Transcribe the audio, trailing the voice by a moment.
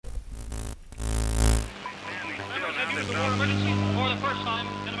use the word emergency for the first time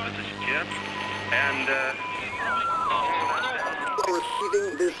in about... This is Jim, and,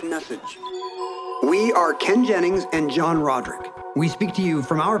 Receiving this message. We are Ken Jennings and John Roderick. We speak to you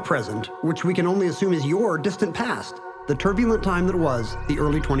from our present, which we can only assume is your distant past, the turbulent time that was the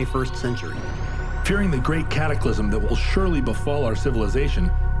early 21st century. Fearing the great cataclysm that will surely befall our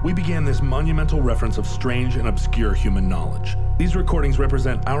civilization, we began this monumental reference of strange and obscure human knowledge. These recordings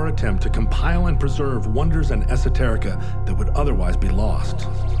represent our attempt to compile and preserve wonders and esoterica that would otherwise be lost.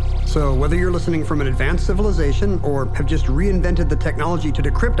 So whether you're listening from an advanced civilization or have just reinvented the technology to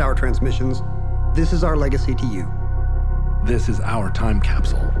decrypt our transmissions, this is our legacy to you. This is our time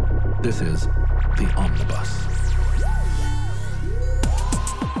capsule. This is the Omnibus.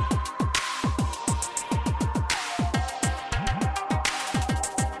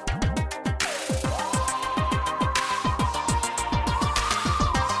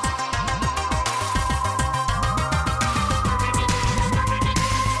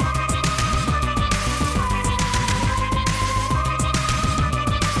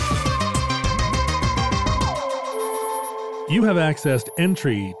 You have accessed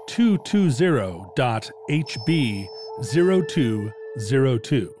entry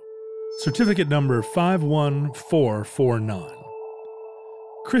 220.HB0202, certificate number 51449.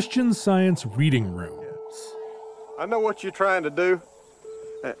 Christian Science Reading Rooms. I know what you're trying to do,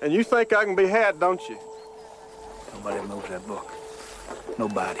 and you think I can be had, don't you? Nobody moves that book.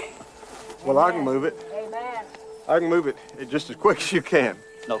 Nobody. Well, I can move it. Amen. I can move it just as quick as you can.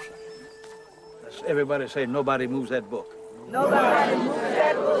 No, sir. Let's everybody say nobody moves that book. Nobody moves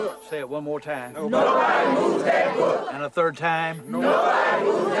that book. Say it one more time. Nobody moves that book. And a third time. Nobody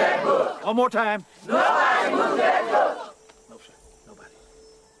moves that book. One more time. Nobody moves that book. No, sir. Nobody.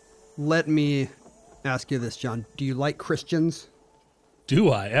 Let me ask you this, John. Do you like Christians? Do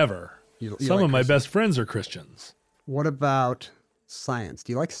I ever? You Some like of my Christians. best friends are Christians. What about science?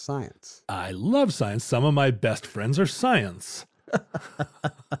 Do you like science? I love science. Some of my best friends are science.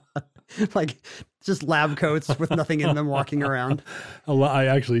 Like just lab coats with nothing in them walking around? I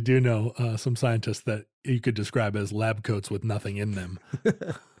actually do know some scientists that you could describe as lab coats with nothing in them.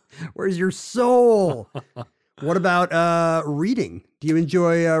 Where's your soul? What about reading? Do you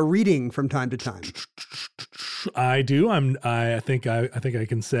enjoy reading from time to time? I do. I think I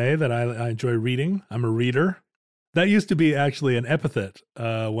can say that I enjoy reading. I'm a reader. That used to be actually an epithet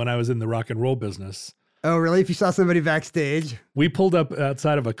when I was in the rock and roll business. Oh, really? If you saw somebody backstage? We pulled up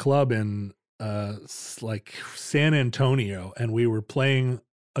outside of a club in like San Antonio, and we were playing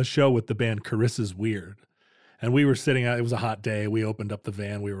a show with the band Carissa's Weird. And we were sitting out, it was a hot day. We opened up the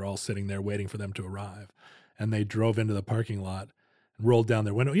van. We were all sitting there waiting for them to arrive. And they drove into the parking lot and rolled down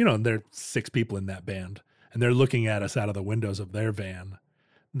their window. You know, and there are 6 people in that band. And they're looking at us out of the windows of their van.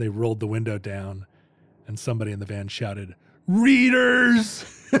 They rolled the window down, and somebody in the van shouted, "Readers!"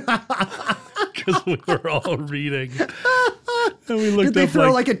 Because we were all reading. And we looked Did they up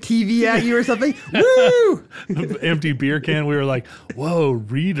throw like a TV at you or something? Woo! an empty beer can. We were like, whoa,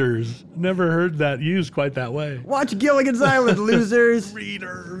 readers. Never heard that used quite that way. Watch Gilligan's Island, losers.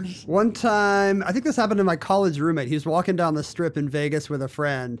 Readers. One time, I think this happened to my college roommate. He was walking down the strip in Vegas with a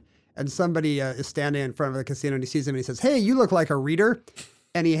friend, and somebody is standing in front of the casino, and he sees him, and he says, "Hey, you look like a reader."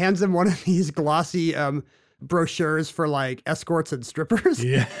 And he hands him one of these glossy brochures for like escorts and strippers.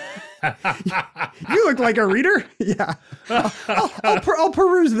 Yeah. You look like a reader. Yeah. I'll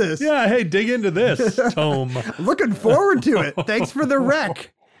peruse this. Yeah, hey, dig into this tome. Looking forward to it. Thanks for the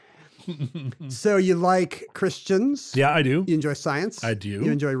rec. So you like Christians? Yeah, I do. You enjoy science? I do.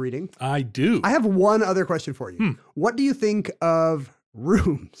 You enjoy reading? I do. I have one other question for you. What do you think of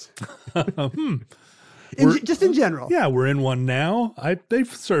rooms? Just in general. Yeah, we're in one now. They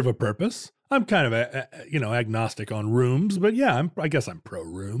serve a purpose. I'm kind of agnostic on rooms, but yeah, I guess I'm pro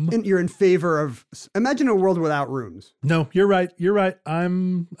room. And you're in favor of, imagine a world without rooms. No, you're right. You're right. I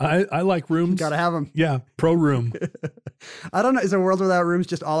like rooms. Gotta have them. Yeah, pro room. I don't know. Is a world without rooms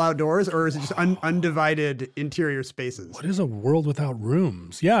just all outdoors, or is it just undivided interior spaces? What is a world without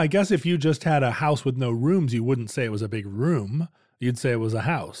rooms? Yeah, I guess if you just had a house with no rooms, you wouldn't say it was a big room. You'd say it was a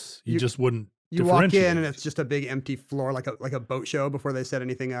house. You just wouldn't. You walk in and it's just a big empty floor, like a boat show before they set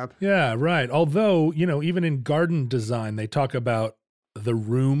anything up. Yeah, right. Although, even in garden design, they talk about the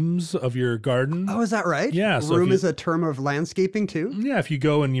rooms of your garden. Oh, is that right? Yeah. So room is a term of landscaping too? Yeah, if you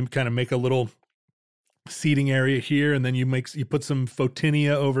go and you kind of make a little seating area here, and then you put some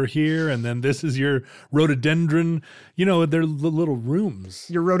photinia over here, and then this is your rhododendron. They're little rooms.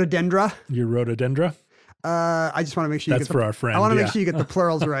 Your rhododendra? Your rhododendra. I just want to make sure you That's get for our friend, I want to yeah. make sure you get the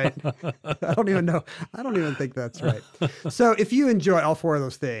plurals right. I don't even know. I don't even think that's right. So if you enjoy all four of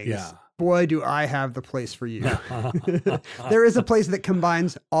those things, Yeah. boy, do I have the place for you. There is a place that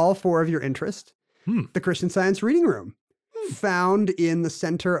combines all four of your interests. The Christian Science Reading Room, found in the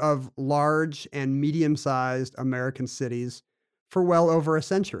center of large and medium-sized American cities for well over a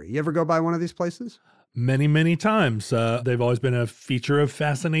century. You ever go by one of these places? Many, many times. They've always been a feature of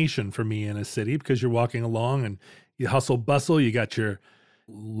fascination for me in a city because you're walking along and you hustle bustle. You got your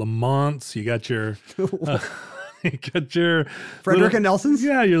Lamonts, you got your Frederick and Nelson's?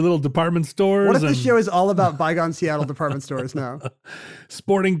 Yeah, your little department stores. What if the and show is all about bygone Seattle department stores now?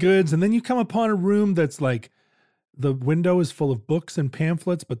 sporting goods, and then you come upon a room that's like the window is full of books and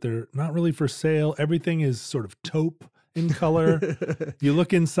pamphlets, but they're not really for sale. Everything is sort of taupe in color. You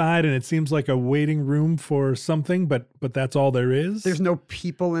look inside and it seems like a waiting room for something, but that's all there is. There's no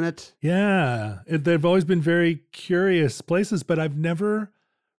people in it. Yeah, they've always been very curious places, but I've never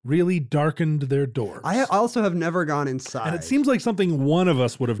really darkened their doors. I also have never gone inside. And it seems like something one of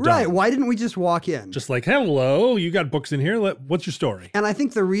us would have done. Right. Why didn't we just walk in? Just like, hello, you got books in here. What's your story? And I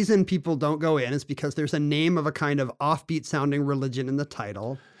think the reason people don't go in is because there's a name of a kind of offbeat sounding religion in the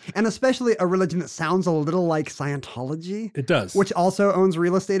title. And especially a religion that sounds a little like Scientology. It does. Which also owns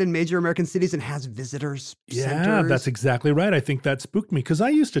real estate in major American cities and has visitors Yeah, centers. that's exactly right. I think that spooked me because I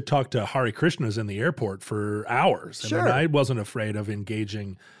used to talk to Hare Krishnas in the airport for hours. Sure. And I wasn't afraid of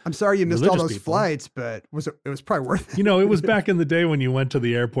engaging. I'm sorry you missed all religious those people. flights, but it was probably worth it. You know, it was back in the day when you went to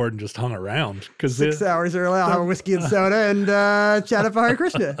the airport and just hung around because 6 hours early, I'll have a whiskey and soda and chat up Hare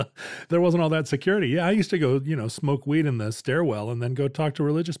Krishna. there wasn't all that security. Yeah, I used to go, smoke weed in the stairwell and then go talk to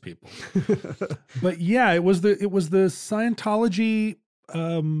religious people. But yeah, it was the Scientology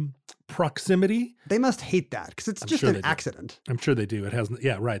proximity. They must hate that because it's just sure an they do. accident. I'm sure they do. It hasn't.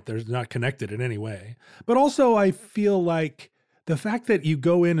 Yeah, right. They're not connected in any way. But also, I feel like the fact that you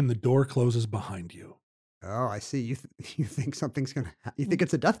go in and the door closes behind you. Oh, I see. You think something's going to you think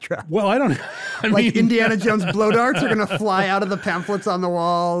it's a death trap. Well, I don't. I Like mean, Indiana Jones blow darts are going to fly out of the pamphlets on the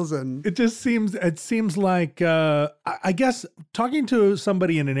walls and it just seems. It seems like I guess talking to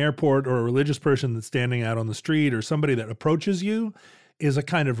somebody in an airport or a religious person that's standing out on the street or somebody that approaches you is a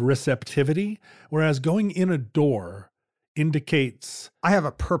kind of receptivity, whereas going in a door indicates I have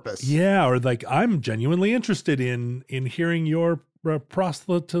a purpose. yeah, or like I'm genuinely interested in hearing your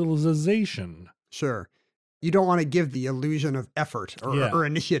proselytization. Sure. You don't want to give the illusion of effort Yeah. or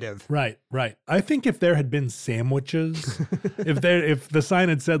initiative. Right. I think if there had been sandwiches, if the sign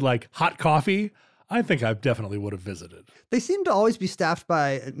had said like hot coffee, I think I definitely would have visited. They seem to always be staffed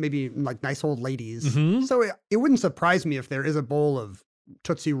by maybe like nice old ladies. Mhm. So it wouldn't surprise me if there is a bowl of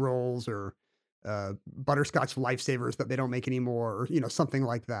Tootsie Rolls or butterscotch lifesavers that they don't make anymore, or something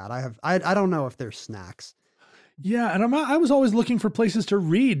like that. I don't know if there's snacks. Yeah, and I was always looking for places to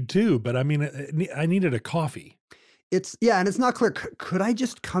read too, but I mean, I needed a coffee. And it's not clear. Could I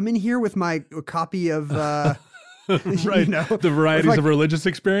just come in here with my copy of Right. The varieties like- of religious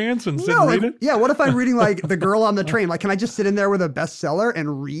experience and sit no, and like, read it? yeah. What if I'm reading like The Girl on the Train? Like, can I just sit in there with a bestseller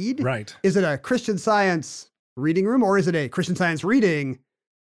and read? Right. Is it a Christian Science reading room or is it a Christian Science reading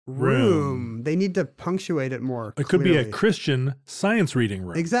room? They need to punctuate it more. It could be a clearly. Christian science reading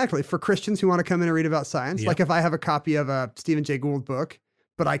room. Exactly. For Christians who want to come in and read about science. Yep. Like if I have a copy of a Stephen Jay Gould book,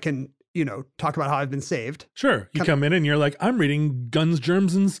 but I can, talk about how I've been saved. Sure. You come in and you're like, I'm reading Guns,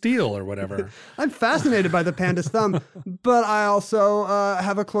 Germs, and Steel or whatever. I'm fascinated by the panda's thumb, but I also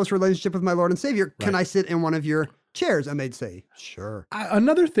have a close relationship with my Lord and Savior. Can Right. I sit in one of your chairs? And they'd say, sure.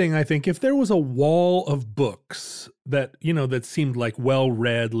 Another thing, I think, if there was a wall of books that, that seemed like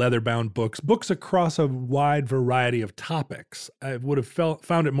well-read, leather-bound books across a wide variety of topics, I would have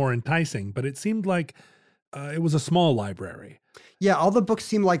found it more enticing, but it seemed like it was a small library. Yeah, all the books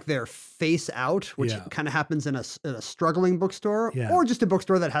seem like they're face out, which Yeah. kind of happens in a struggling bookstore, Yeah. or just a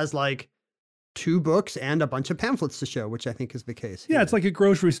bookstore that has like 2 books and a bunch of pamphlets to show, which I think is the case. Yeah, it's like a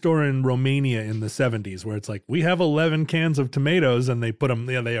grocery store in Romania in the 70s where it's like, we have 11 cans of tomatoes, and they put them,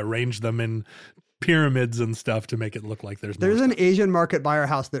 they arrange them in pyramids and stuff to make it look like there's more There's stuff. an Asian market by our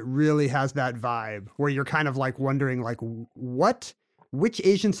house that really has that vibe where you're kind of like wondering like which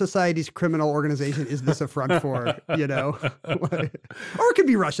Asian society's criminal organization is this a front for, or it could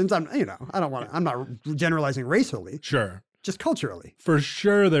be Russians. I'm not generalizing racially, Sure. just culturally. For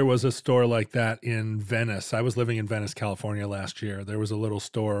sure, there was a store like that in Venice. I was living in Venice, California last year. There was a little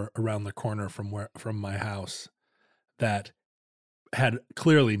store around the corner from my house that had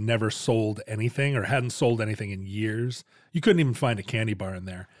clearly never sold anything or hadn't sold anything in years. You couldn't even find a candy bar in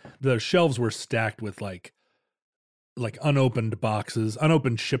there. The shelves were stacked with like like unopened boxes,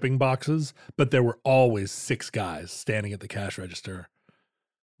 unopened shipping boxes, but there were always 6 guys standing at the cash register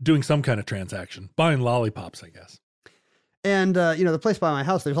doing some kind of transaction, buying lollipops, I guess. And, the place by my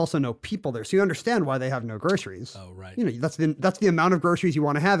house, there's also no people there. So you understand why they have no groceries. Oh, right. That's the amount of groceries you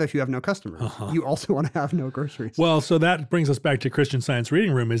want to have if you have no customers. You also want to have no groceries. Well, so that brings us back to Christian Science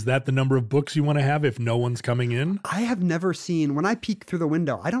Reading Room. Is that the number of books you want to have if no one's coming in? I have never seen, when I peek through the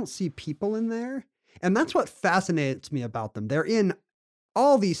window, I don't see people in there. And that's what fascinates me about them. They're in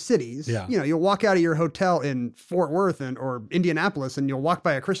all these cities. Yeah. You'll walk out of your hotel in Fort Worth or Indianapolis, and you'll walk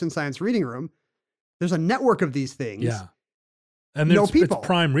by a Christian Science Reading Room. There's a network of these things. Yeah. And No it's people.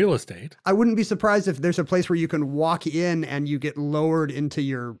 prime real estate. I wouldn't be surprised if there's a place where you can walk in and you get lowered into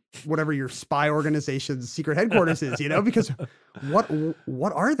your whatever your spy organization's secret headquarters is, because what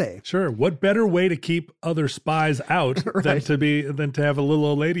are they? Sure. What better way to keep other spies out Right. than to have a little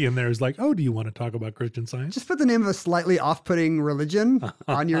old lady in there who's like, oh, do you want to talk about Christian Science? Just put the name of a slightly off-putting religion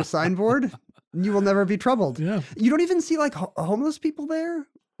on your signboard, and you will never be troubled. Yeah. You don't even see like homeless people there,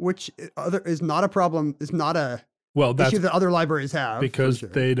 which is not a problem. Is not a Well, that's issue that other libraries have for because sure.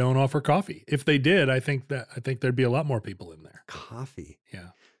 they don't offer coffee. If they did, I think there'd be a lot more people in there. Coffee.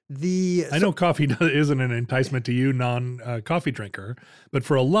 Yeah. I I know coffee isn't an enticement to you, non-coffee drinker, but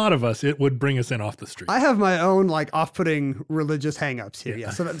for a lot of us, it would bring us in off the street. I have my own like off-putting religious hangups here. Yeah.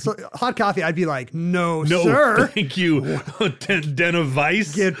 So hot coffee, I'd be like, no, no, sir. thank you, Den of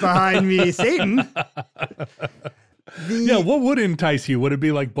Vice. Get behind me, Satan. Yeah, what would entice you? Would it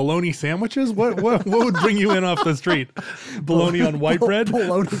be like bologna sandwiches? What would bring you in off the street? Bologna on white bread?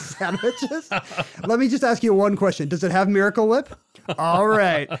 Bologna sandwiches? Let me just ask you one question. Does it have Miracle Whip? All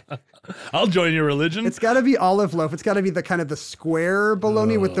right. I'll join your religion. It's got to be olive loaf. It's got to be the kind of the square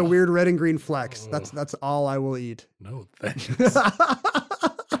bologna with the weird red and green flecks. That's all I will eat. No, thanks.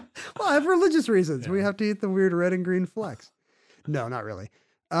 Well, I have religious reasons. We have to eat the weird red and green flecks. No, not really.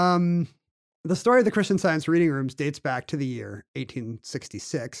 The story of the Christian Science Reading Rooms dates back to the year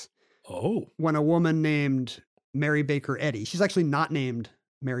 1866 Oh, when a woman named Mary Baker Eddy, she's actually not named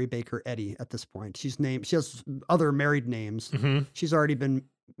Mary Baker Eddy at this point. She has other married names. Mhm. She's already been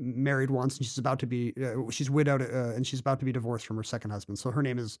married once and she's about to be, she's widowed and she's about to be divorced from her second husband. So her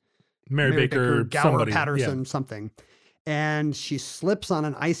name is Mary Baker Gower somebody. Patterson, Yeah. something. And she slips on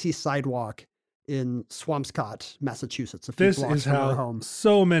an icy sidewalk in Swampscott, Massachusetts, a few This blocks is from her how home.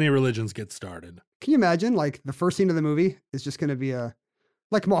 so many religions get started. Can you imagine, like, the first scene of the movie is just going to be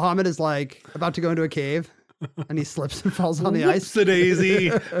like Muhammad is like about to go into a cave and he slips and falls on the ice.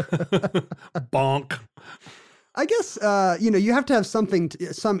 Whoopsie-daisy. Bonk. I guess, you have to have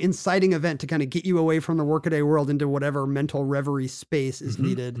some inciting event to kind of get you away from the workaday world into whatever mental reverie space is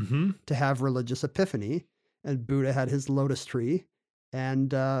needed to have religious epiphany. And Buddha had his lotus tree,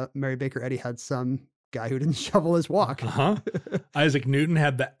 and Mary Baker Eddy had some guy who didn't shovel his walk. Isaac Newton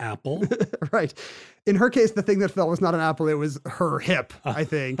had the apple. Right. In her case, the thing that fell was not an apple, it was her hip, I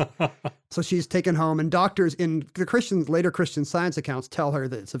think. So she's taken home, and doctors in the later Christian Science accounts tell her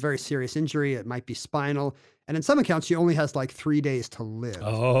that it's a very serious injury. It might be spinal. And in some accounts, she only has like 3 days to live.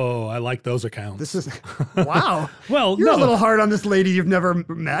 Oh, I like those accounts. This is, wow. Well, You're no. a little hard on this lady you've never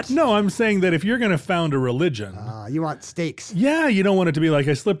met. No, I'm saying that if you're going to found a religion, You want stakes. yeah, you don't want it to be like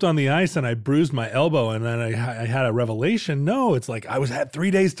I slipped on the ice and I bruised my elbow and then I had a revelation. No, it's like I had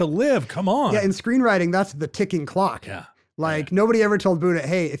 3 days to live. Come on. Yeah, in screenwriting, that's the ticking clock. Yeah. Like, nobody ever told Buddha,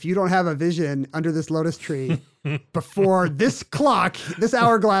 hey, if you don't have a vision under this lotus tree before this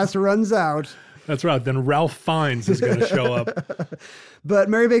hourglass runs out. That's right. Then Ralph Fiennes is going to show up. But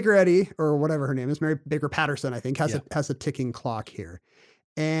Mary Baker Eddy, or whatever her name is, Mary Baker Patterson, I think, has a ticking clock here.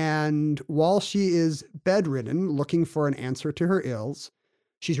 And while she is bedridden, looking for an answer to her ills,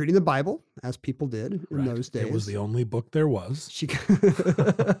 she's reading the Bible, as people did in those days. It was the only book there was. She,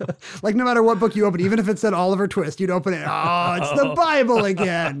 like, no matter what book you open, even if it said Oliver Twist, you'd open it. Oh, it's the Bible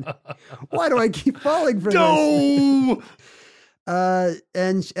again. Why do I keep falling for this? No!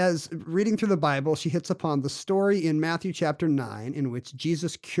 And as reading through the Bible, she hits upon the story in Matthew chapter 9 in which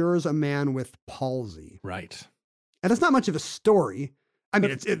Jesus cures a man with palsy. Right. And it's not much of a story. I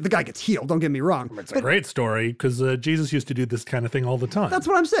mean, the guy gets healed, don't get me wrong. It's a great story because Jesus used to do this kind of thing all the time. That's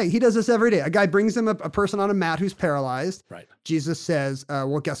what I'm saying. He does this every day. A guy brings him a person on a mat who's paralyzed. Right. Jesus says,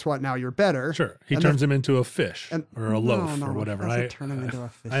 well, guess what? Now you're better. Sure. He turns him into a fish or a loaf no, or whatever. doesn't turn him into a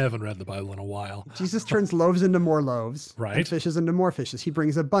fish. I haven't read the Bible in a while. Jesus turns loaves into more loaves. Right. And fishes into more fishes. He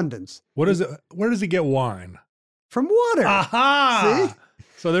brings abundance. What is it? Where does he get wine? From water. Aha! See?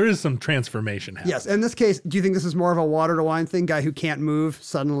 So there is some transformation happening. Yes. In this case, do you think this is more of a water to wine thing? Guy who can't move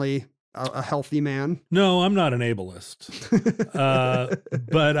suddenly a healthy man. No, I'm not an ableist.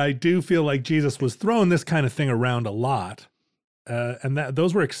 But I do feel like Jesus was throwing this kind of thing around a lot. And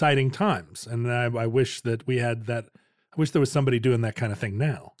those were exciting times. And I wish that we had that. I wish there was somebody doing that kind of thing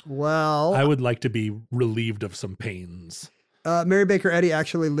now. Well, I would like to be relieved of some pains. Mary Baker Eddy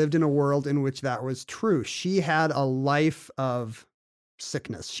actually lived in a world in which that was true. She had a life of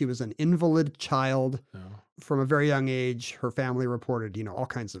sickness. She was an invalid child. From a very young age. Her family reported, all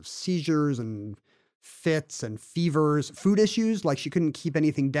kinds of seizures and fits and fevers, food issues, like she couldn't keep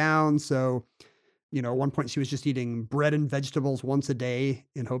anything down. So, at one point she was just eating bread and vegetables once a day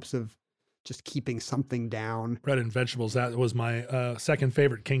in hopes of just keeping something down. Bread and vegetables. That was my second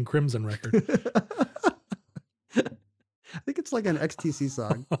favorite King Crimson record. I think it's like an XTC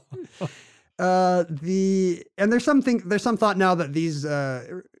song. And there's some thought now that these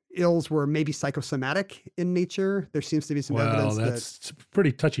ills were maybe psychosomatic in nature. There seems to be some evidence that's a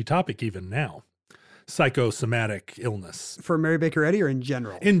pretty touchy topic even now. Psychosomatic illness. For Mary Baker Eddy or in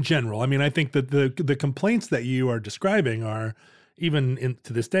general? In general. I mean, I think that the complaints that you are describing are, even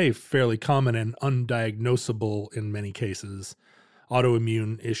to this day, fairly common and undiagnosable in many cases.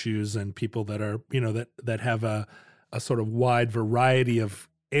 Autoimmune issues and people that are, that have a sort of wide variety of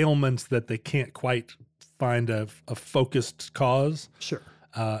ailments that they can't quite find a focused cause. Sure.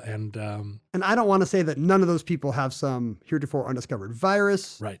 And I don't want to say that none of those people have some heretofore undiscovered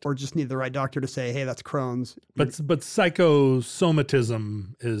virus, right? Or just need the right doctor to say, "Hey, that's Crohn's." But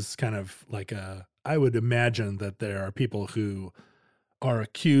psychosomatism is kind of like I would imagine that there are people who are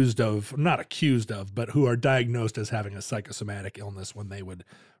not accused of, but who are diagnosed as having a psychosomatic illness when they would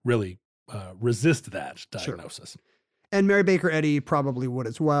really resist that diagnosis. Sure. And Mary Baker Eddy probably would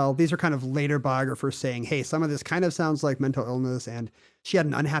as well. These are kind of later biographers saying, hey, some of this kind of sounds like mental illness. And she had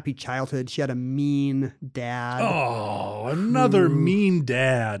an unhappy childhood. She had a mean dad. Oh, another mean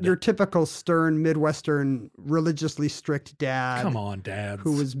dad. Your typical stern, Midwestern, religiously strict dad. Come on, dads.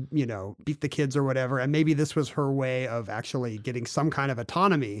 Who was, beat the kids or whatever. And maybe this was her way of actually getting some kind of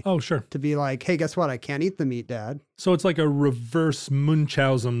autonomy. Oh, sure. To be like, hey, guess what? I can't eat the meat, Dad. So it's like a reverse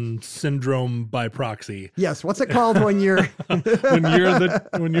Munchausen syndrome by proxy. Yes. What's it called when you're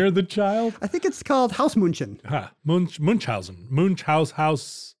when you're the child? I think it's called Hausmunchen. Munchausen.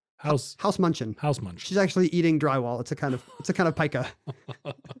 Hausmunchen. Hausmunchen. She's actually eating drywall. It's a kind of pica.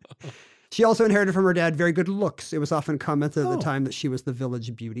 She also inherited from her dad very good looks. It was often commented at the time that she was the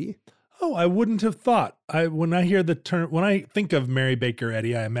village beauty. Oh, I wouldn't have thought. When I think of Mary Baker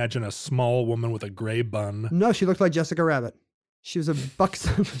Eddy, I imagine a small woman with a gray bun. No, she looked like Jessica Rabbit. She was a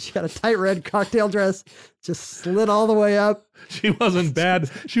buxom. She had a tight red cocktail dress, just slid all the way up. She wasn't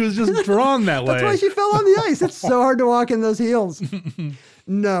bad. She was just drawn that way. That's why she fell on the ice. It's so hard to walk in those heels.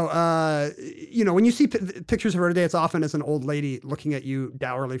 No, when you see pictures of her today, it's often as an old lady looking at you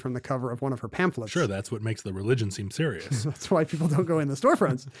dourly from the cover of one of her pamphlets. Sure, that's what makes the religion seem serious. That's why people don't go in the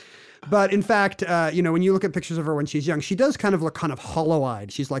storefronts. But in fact, when you look at pictures of her when she's young, she does kind of look kind of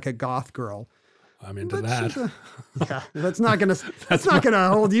hollow-eyed. She's like a goth girl. I'm into that. That's not gonna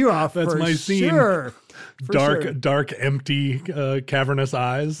hold you off. That's my scene. Sure. Dark, empty, cavernous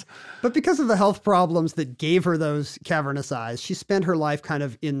eyes. But because of the health problems that gave her those cavernous eyes, she spent her life kind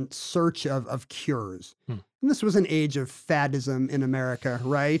of in search of cures. And this was an age of faddism in America,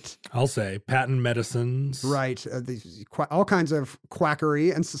 right? I'll say patent medicines. Right. All kinds of quackery,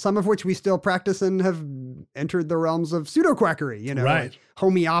 and some of which we still practice and have entered the realms of pseudo-quackery, Right. Like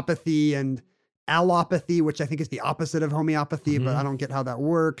homeopathy and allopathy, which I think is the opposite of homeopathy, but I don't get how that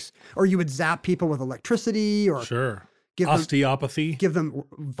works. Or you would zap people with electricity, or sure, osteopathy. Give them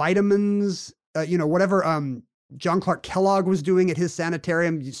vitamins, whatever John Clark Kellogg was doing at his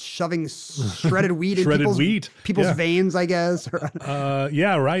sanitarium, shoving shredded wheat in people's veins, I guess.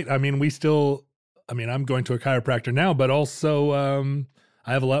 Yeah, right. I mean, I'm going to a chiropractor now, but also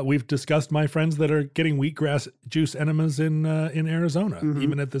I have a lot. We've discussed my friends that are getting wheatgrass juice enemas in Arizona,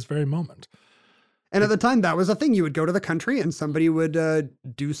 even at this very moment. And at the time, that was a thing. You would go to the country and somebody would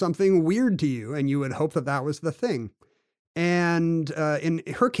do something weird to you, and you would hope that was the thing. And in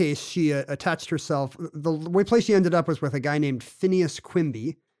her case, she attached herself. The place she ended up was with a guy named Phineas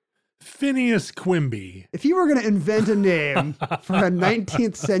Quimby. Phineas Quimby. If you were going to invent a name for a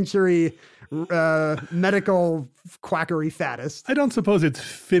 19th century medical quackery faddist. I don't suppose it's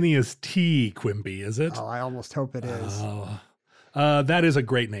Phineas T. Quimby, is it? Oh, I almost hope it is. Oh. That is a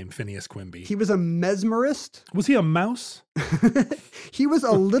great name, Phineas Quimby. He was a mesmerist. Was he a mouse? He was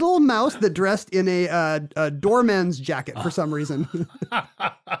a little mouse that dressed in a doorman's jacket for some reason.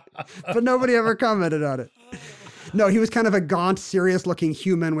 But nobody ever commented on it. No, he was kind of a gaunt, serious-looking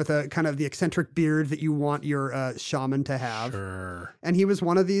human with a kind of the eccentric beard that you want your shaman to have. Sure. And he was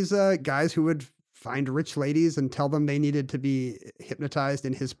one of these guys who would find rich ladies and tell them they needed to be hypnotized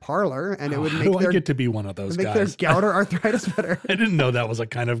in his parlor, and it would make I get to be one of those make guys. their gout or arthritis better. I didn't know that was a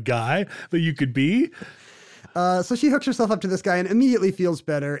kind of guy that you could be. So she hooks herself up to this guy and immediately feels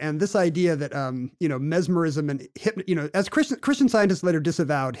better. And this idea that, mesmerism and as Christian scientists later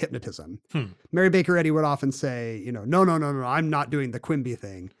disavowed hypnotism. Mary Baker Eddy would often say, no, I'm not doing the Quimby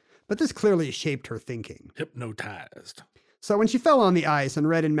thing. But this clearly shaped her thinking. Hypnotized. So when she fell on the ice and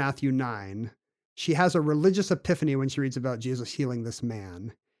read in Matthew 9, she has a religious epiphany when she reads about Jesus healing this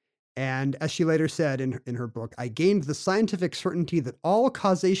man. And as she later said in her book, I gained the scientific certainty that all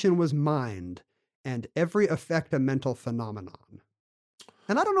causation was mind and every effect a mental phenomenon.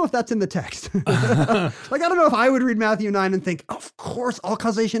 And I don't know if that's in the text. I don't know if I would read Matthew 9 and think, of course, all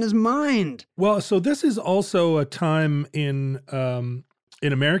causation is mind. Well, so this is also a time in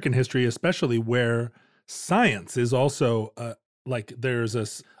American history, especially where science is also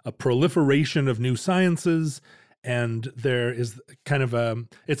there's a proliferation of new sciences, and there is kind of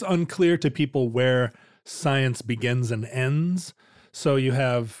it's unclear to people where science begins and ends. So you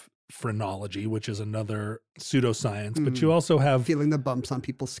have phrenology, which is another pseudoscience, but you also have feeling the bumps on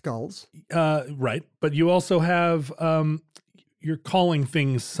people's skulls. Right. But you also have, you're calling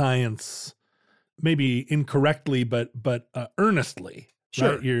things science, maybe incorrectly, but earnestly.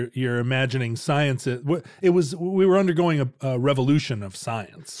 Sure. Right? You're imagining science. We were undergoing a revolution of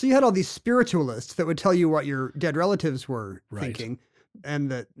science. So you had all these spiritualists that would tell you what your dead relatives were Right. thinking,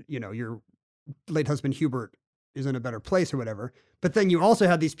 and that, your late husband Hubert is in a better place or whatever. But then you also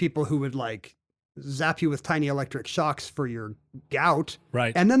had these people who would zap you with tiny electric shocks for your gout.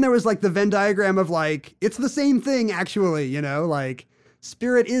 Right. And then there was the Venn diagram of it's the same thing actually,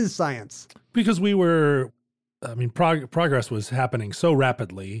 spirit is science. Because progress was happening so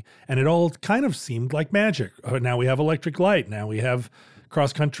rapidly, and it all kind of seemed like magic. Now we have electric light. Now we have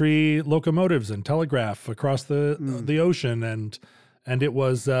cross-country locomotives and telegraph across the ocean, and it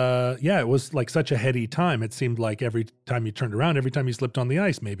was it was like such a heady time. It seemed like every time you turned around, every time you slipped on the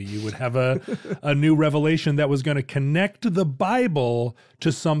ice, maybe you would have a new revelation that was going to connect the Bible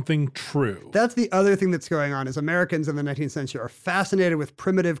to something true. That's the other thing that's going on is Americans in the 19th century are fascinated with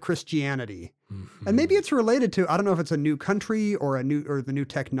primitive Christianity. Mm-hmm. And maybe it's related to, I don't know if it's a new country or the new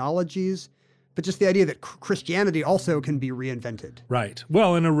technologies, but just the idea that Christianity also can be reinvented. Right.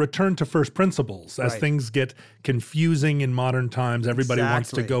 Well, and a return to first principles. As Right. things get confusing in modern times, everybody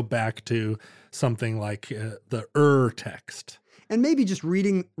wants to Exactly. go back to something like the text. And maybe just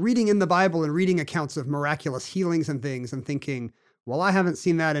reading in the Bible and reading accounts of miraculous healings and things and thinking, well, I haven't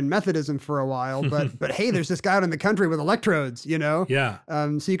seen that in Methodism for a while, but hey, there's this guy out in the country with electrodes, Yeah.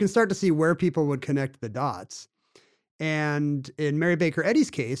 So you can start to see where people would connect the dots. And in Mary Baker Eddy's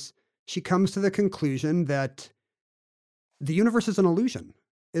case, she comes to the conclusion that the universe is an illusion.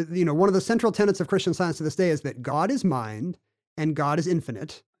 One of the central tenets of Christian Science to this day is that God is mind and God is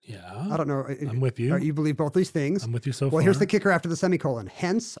infinite. Yeah. I don't know. I'm with you. You believe both these things? I'm with you so far. Well, here's the kicker after the semicolon.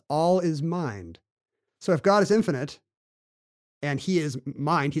 Hence, all is mind. So if God is infinite and he is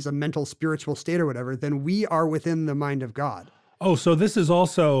mind, he's a mental, spiritual state or whatever, then we are within the mind of God. Oh, so this is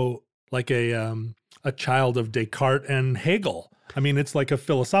also like a child of Descartes and Hegel. I mean, it's like a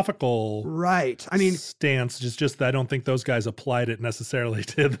philosophical Right. stance. It's just that I don't think those guys applied it necessarily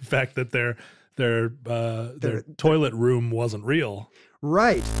to the fact that their toilet room wasn't real.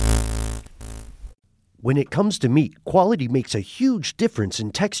 Right. When it comes to meat, quality makes a huge difference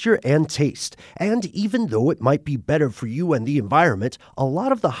in texture and taste. And even though it might be better for you and the environment, a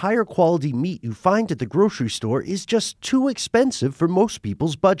lot of the higher quality meat you find at the grocery store is just too expensive for most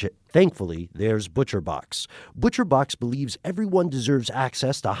people's budget. Thankfully, there's ButcherBox. ButcherBox believes everyone deserves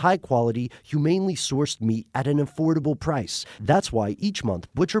access to high-quality, humanely sourced meat at an affordable price. That's why each month,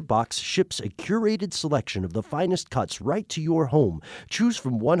 ButcherBox ships a curated selection of the finest cuts right to your home. Choose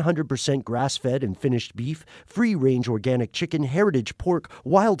from 100% grass-fed and finished beef, free-range organic chicken, heritage pork,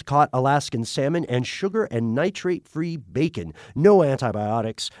 wild-caught Alaskan salmon, and sugar and nitrate-free bacon. No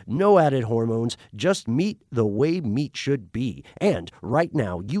antibiotics, no added hormones, just meat the way meat should be. And right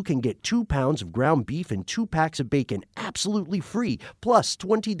now, you can get 2 pounds of ground beef and 2 packs of bacon absolutely free, plus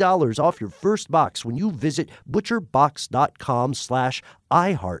 $20 off your first box when you visit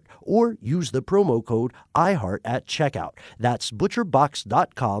butcherbox.com/iHeart or use the promo code iHeart at checkout. That's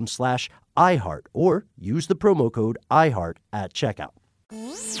butcherbox.com/iHeart or use the promo code iHeart at checkout.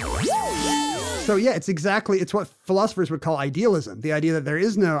 So yeah, it's what philosophers would call idealism. The idea that there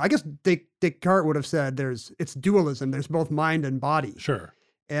is no, I guess Descartes would have said it's dualism. There's both mind and body. Sure.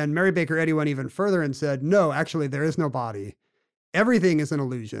 And Mary Baker Eddy went even further and said, no, actually, there is no body. Everything is an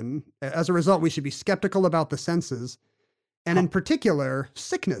illusion. As a result, we should be skeptical about the senses. And in particular,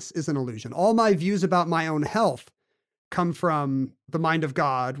 sickness is an illusion. All my views about my own health come from the mind of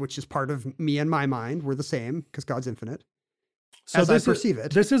God, which is part of me and my mind. We're the same because God's infinite. So as I perceive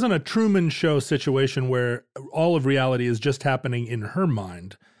it. This isn't a Truman Show situation where all of reality is just happening in her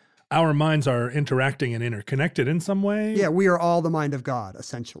mind. Our minds are interacting and interconnected in some way. Yeah, we are all the mind of God,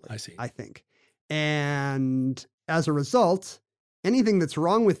 essentially. I see. I think. And as a result, anything that's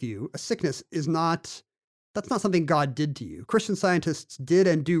wrong with you, a sickness, that's not something God did to you. Christian scientists did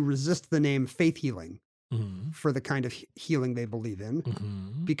and do resist the name faith healing for the kind of healing they believe in,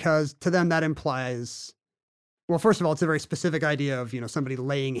 because to them that implies, well, first of all, it's a very specific idea of, somebody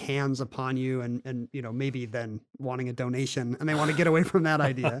laying hands upon you and maybe then wanting a donation, and they want to get away from that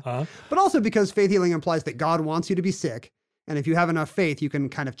idea. But also because faith healing implies that God wants you to be sick. And if you have enough faith, you can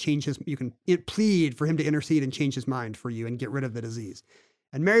kind of plead for him to intercede and change his mind for you and get rid of the disease.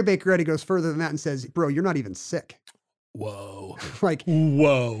 And Mary Baker Eddy goes further than that and says, bro, you're not even sick. Whoa.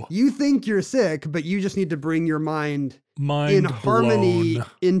 Whoa. You think you're sick, but you just need to bring your mind in harmony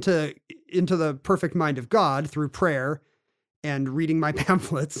into the perfect mind of God through prayer and reading my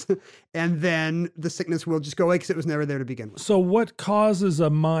pamphlets. And then the sickness will just go away because it was never there to begin with. So what causes a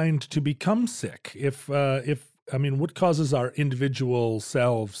mind to become sick? What causes our individual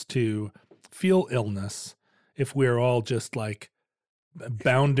selves to feel illness if we're all just like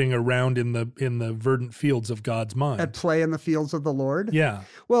bounding around in the verdant fields of God's mind? At play in the fields of the Lord? Yeah.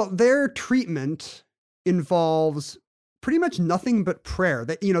 Well, their treatment involves pretty much nothing but prayer.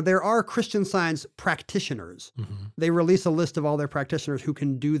 There are Christian Science practitioners. They release a list of all their practitioners who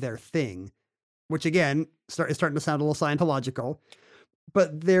can do their thing, which again is starting to sound a little Scientological.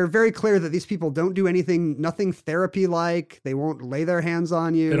 But they're very clear that these people don't do nothing therapy-like. They won't lay their hands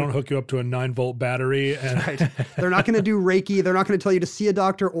on you. They don't hook you up to a 9-volt battery. Right. They're not going to do Reiki. They're not going to tell you to see a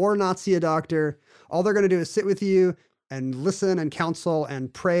doctor or not see a doctor. All they're going to do is sit with you and listen and counsel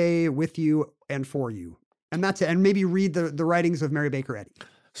and pray with you and for you. And that's it. And maybe read the writings of Mary Baker Eddy.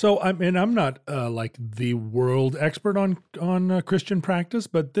 So, I'm not like the world expert on Christian practice,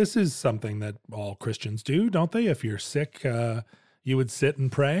 but this is something that all Christians do, don't they? If you're sick, you would sit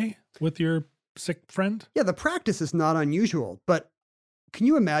and pray with your sick friend? Yeah, the practice is not unusual, but can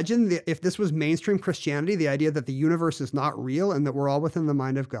you imagine if this was mainstream Christianity, the idea that the universe is not real and that we're all within the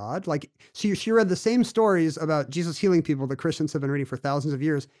mind of God? She read the same stories about Jesus healing people that Christians have been reading for thousands of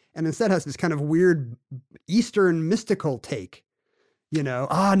years, and instead has this kind of weird Eastern mystical take,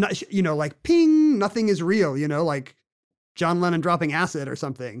 like ping, nothing is real, like John Lennon dropping acid or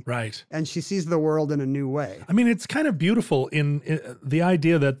something. Right. And she sees the world in a new way. I mean, it's kind of beautiful in the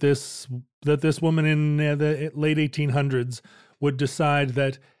idea that this woman in the late 1800s would decide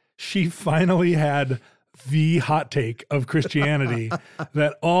that she finally had the hot take of Christianity,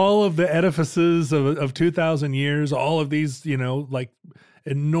 that all of the edifices of 2,000 years, all of these,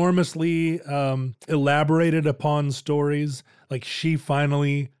 enormously elaborated upon stories, like she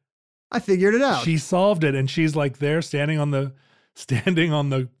finally... I figured it out. She solved it, and she's like there standing on the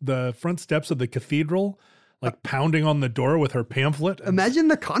front steps of the cathedral, like pounding on the door with her pamphlet. Imagine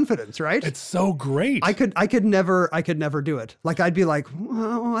the confidence, right? It's so great. I could never do it. Like I'd be like,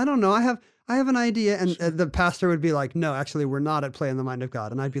 well, I don't know. I have an idea, and the pastor would be like, no, actually, we're not at play in the mind of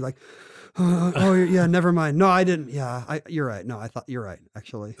God, and I'd be like, oh yeah, never mind. No, I didn't. Yeah, you're right. No, I thought you're right,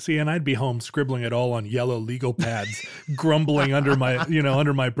 actually. See, and I'd be home scribbling it all on yellow legal pads, grumbling under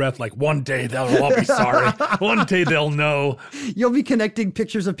my breath, like one day they'll all be sorry. One day they'll know. You'll be connecting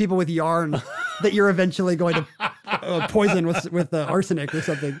pictures of people with yarn that you're eventually going to poison with arsenic or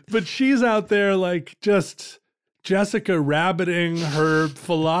something. But she's out there like just Jessica rabbiting her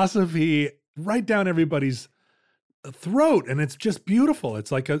philosophy right down everybody's throat, and it's just beautiful.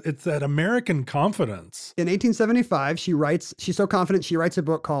 It's that American confidence. In 1875, she's so confident she writes a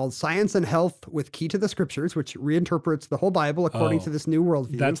book called Science and Health with Key to the Scriptures, which reinterprets the whole Bible according to this new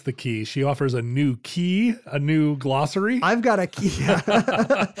worldview. That's the key. She offers a new key, a new glossary. I've got a key.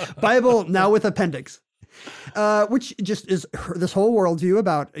 Bible now with appendix. Which just is this whole worldview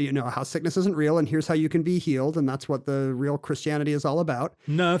about, how sickness isn't real and here's how you can be healed. And that's what the real Christianity is all about.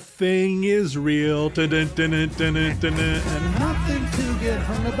 Nothing is real. Dun-dun-dun-dun-dun-dun, and nothing to get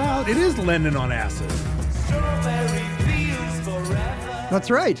hung about. It is Lennon on acid. That's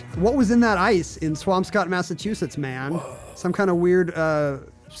right. What was in that ice in Swampscott, Massachusetts, man? Whoa. Some kind of weird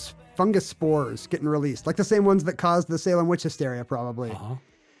fungus spores getting released. Like the same ones that caused the Salem witch hysteria, probably. Uh-huh.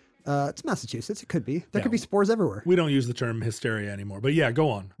 It's Massachusetts. It could be. There could be spores everywhere. We don't use the term hysteria anymore, but yeah, go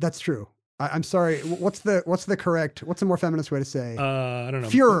on. That's true. I'm sorry. What's a more feminist way to say? I don't know.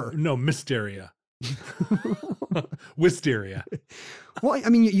 Führer. No, mysteria. Wisteria. Well, I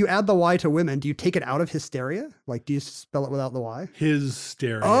mean, you add the Y to women. Do you take it out of hysteria? Like, do you spell it without the Y?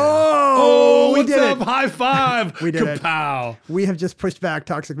 Hysteria. Oh, we what's did up? it. High five. We did it. Kapow. We have just pushed back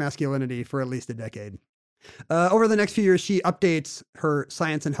toxic masculinity for at least a decade. Over the next few years, she updates her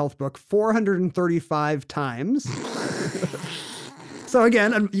science and health book 435 times. So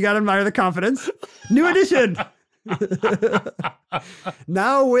again, you got to admire the confidence. New edition.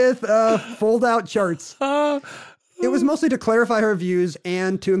 Now with fold-out charts. It was mostly to clarify her views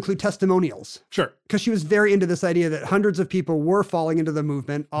and to include testimonials. Sure. Because she was very into this idea that hundreds of people were falling into the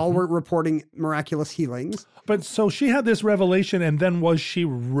movement. All were reporting miraculous healings. But so she had this revelation, and then was she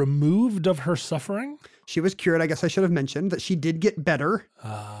removed of her suffering? She was cured. I guess I should have mentioned that she did get better.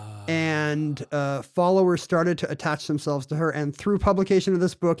 And followers started to attach themselves to her. And through publication of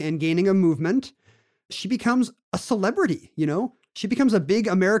this book and gaining a movement, she becomes a celebrity, you know? She becomes a big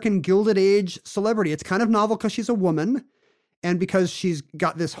American Gilded Age celebrity. It's kind of novel because she's a woman and because she's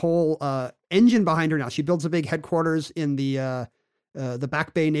got this whole engine behind her now. She builds a big headquarters in the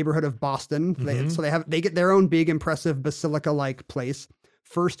Back Bay neighborhood of Boston. Mm-hmm. They get their own big, impressive basilica-like place.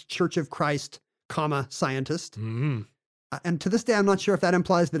 First Church of Christ, scientist. Mm-hmm. And to this day, I'm not sure if that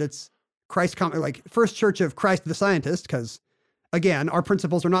implies that it's Christ, First Church of Christ the Scientist, because, again, our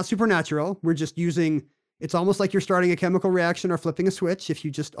principles are not supernatural. We're just using, it's almost like you're starting a chemical reaction or flipping a switch. If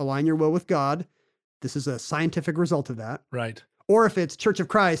you just align your will with God, this is a scientific result of that. Right. Or if it's Church of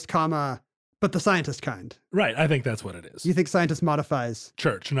Christ, but the scientist kind. Right. I think that's what it is. You think scientist modifies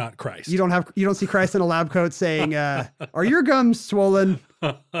Church, not Christ. You don't see Christ in a lab coat saying, are your gums swollen?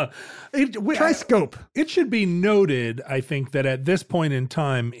 Try scope. It should be noted, I think, that at this point in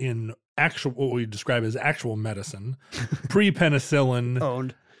time in what we describe as actual medicine, pre-penicillin,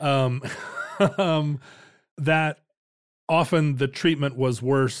 owned, that often the treatment was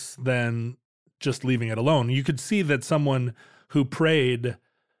worse than just leaving it alone. You could see that someone who prayed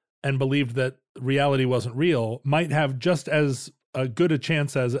and believed that reality wasn't real might have just as a good a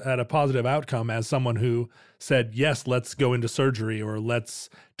chance at a positive outcome as someone who said, yes, let's go into surgery, or let's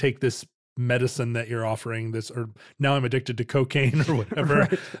take this medicine that you're offering, or now I'm addicted to cocaine or whatever.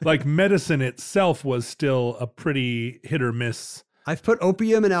 Right. Like medicine itself was still a pretty hit or miss. I've put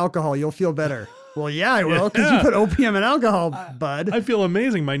opium and alcohol. You'll feel better. Well, yeah, I will, because you put opium and alcohol, bud. I feel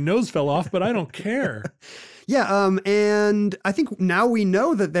amazing. My nose fell off, but I don't care. Yeah, and I think now we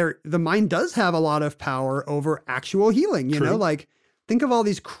know that the mind does have a lot of power over actual healing, you know? Like, think of all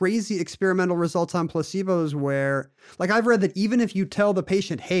these crazy experimental results on placebos where, like, I've read that even if you tell the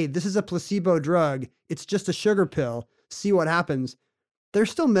patient, hey, this is a placebo drug, it's just a sugar pill, see what happens, there's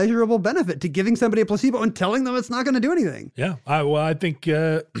still measurable benefit to giving somebody a placebo and telling them it's not going to do anything. Yeah, I think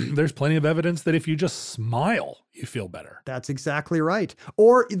there's plenty of evidence that if you just smile, you feel better. That's exactly right.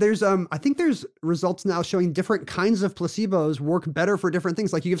 Or there's, I think there's results now showing different kinds of placebos work better for different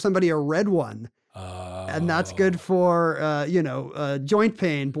things. Like you give somebody a red one, and that's good for, joint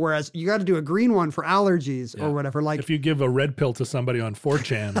pain. Whereas you got to do a green one for allergies or whatever. Like if you give a red pill to somebody on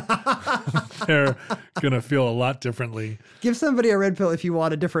 4chan, they're going to feel a lot differently. Give somebody a red pill if you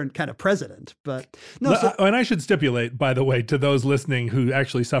want a different kind of president. But no. And I should stipulate, by the way, to those listening who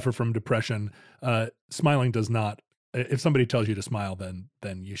actually suffer from depression, smiling does not. If somebody tells you to smile, then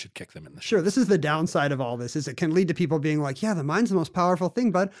you should kick them in the Sure. This is the downside of all this, is it can lead to people being like, yeah, the mind's the most powerful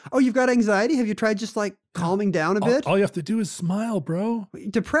thing, bud. Oh, you've got anxiety? Have you tried just like calming down a bit? All you have to do is smile, bro.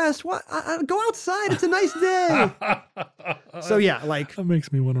 Depressed? What? Go outside. It's a nice day. So yeah, like that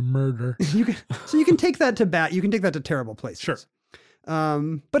makes me want to murder. You can take that to bat. You can take that to terrible places. Sure.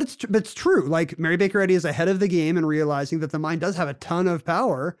 But it's true. Like Mary Baker Eddy is ahead of the game in realizing that the mind does have a ton of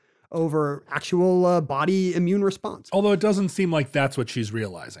power over actual body immune response. Although it doesn't seem like that's what she's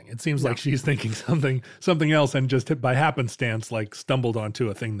realizing. It seems like she's thinking something else and just by happenstance like stumbled onto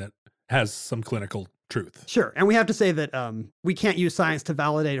a thing that has some clinical truth. Sure. And we have to say that we can't use science to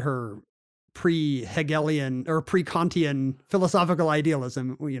validate her pre-Hegelian or pre-Kantian philosophical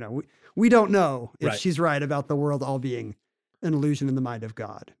idealism. We don't know if she's right about the world all being an illusion in the mind of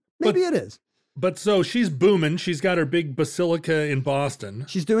God. Maybe it is. But so she's booming. She's got her big basilica in Boston.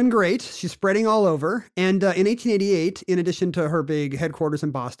 She's doing great. She's spreading all over. And in 1888, in addition to her big headquarters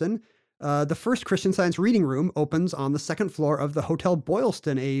in Boston, the first Christian Science reading room opens on the second floor of the Hotel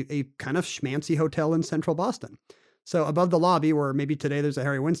Boylston, a kind of schmancy hotel in central Boston. So above the lobby, where maybe today there's a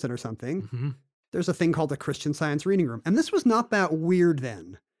Harry Winston or something, there's a thing called the Christian Science reading room. And this was not that weird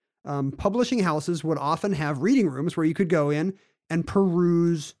then. Publishing houses would often have reading rooms where you could go in and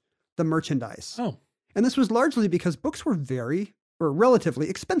peruse the merchandise. Oh. And this was largely because books were very were relatively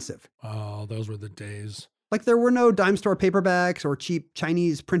expensive. Oh, those were the days. Like there were no dime store paperbacks or cheap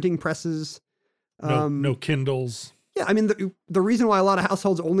Chinese printing presses. No Kindles. Yeah, I mean, the reason why a lot of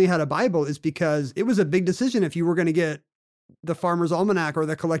households only had a Bible is because it was a big decision if you were going to get the Farmer's Almanac or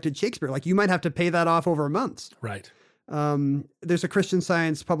the collected Shakespeare. Like you might have to pay that off over months. Right. There's a Christian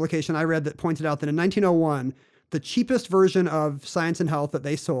Science publication I read that pointed out that in 1901, the cheapest version of Science and Health that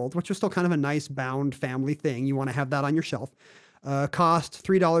they sold, which was still kind of a nice bound family thing, you want to have that on your shelf, cost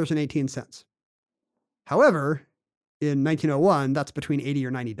 $3.18. However, in 1901, that's between $80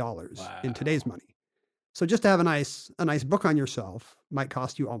 or $90 in today's money. So just to have a nice book on your shelf might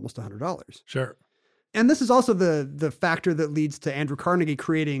cost you almost $100. Sure. And this is also the factor that leads to Andrew Carnegie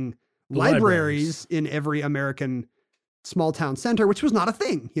creating libraries in every American small town center, which was not a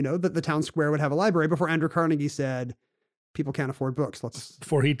thing, that the town square would have a library before Andrew Carnegie said, people can't afford books.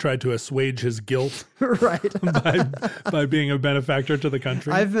 Before he tried to assuage his guilt right. by being a benefactor to the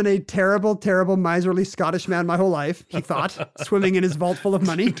country. I've been a terrible, terrible, miserly Scottish man my whole life, he thought, swimming in his vault full of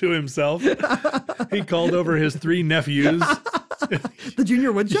money. To himself. He called over his 3 nephews. The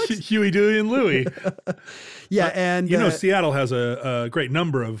junior woodchucks? Huey, Dewey, and Louie. Yeah, and... Seattle has a great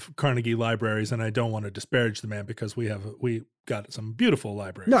number of Carnegie libraries, and I don't want to disparage the man because we got some beautiful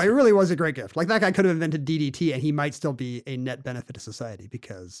libraries. No, it really was a great gift. Like that guy could have invented DDT and he might still be a net benefit to society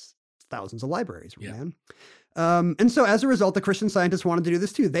because thousands of libraries, man. And so as a result, the Christian Scientists wanted to do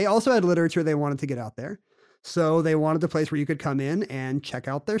this too. They also had literature they wanted to get out there. So they wanted a place where you could come in and check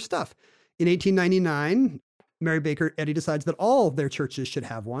out their stuff. In 1899, Mary Baker Eddy decides that all of their churches should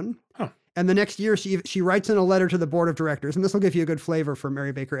have one. Huh. And the next year, she writes in a letter to the board of directors, and this will give you a good flavor for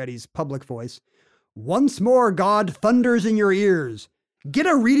Mary Baker Eddy's public voice. Once more, God thunders in your ears. Get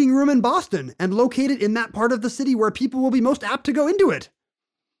a reading room in Boston and locate it in that part of the city where people will be most apt to go into it.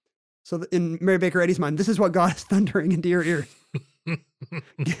 So in Mary Baker Eddy's mind, this is what God is thundering into your ears.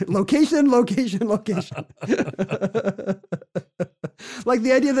 Location, location, location. Like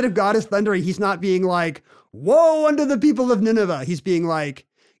the idea that if God is thundering, he's not being like, woe unto the people of Nineveh. He's being like,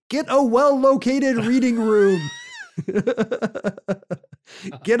 get a well-located reading room.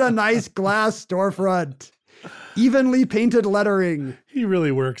 Get a nice glass storefront. Evenly painted lettering. He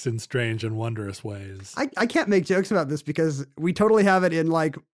really works in strange and wondrous ways. I can't make jokes about this because we totally have it in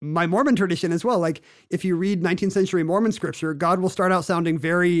like my Mormon tradition as well. Like if you read 19th century Mormon scripture, God will start out sounding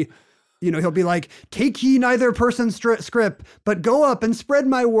very, he'll be like, take ye neither person's scrip, but go up and spread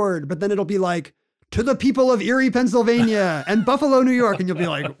my word. But then it'll be like, to the people of Erie, Pennsylvania and Buffalo, New York. And you'll be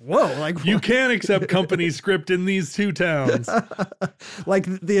like, whoa, like you can't accept company script in these 2 towns. Like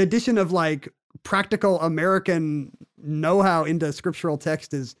the addition of like practical American know-how into scriptural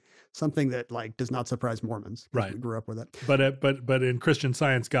text is something that like does not surprise Mormons. Right. We grew up with it. But in Christian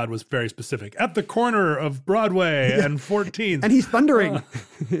Science, God was very specific. At the corner of Broadway and 14th. And he's thundering.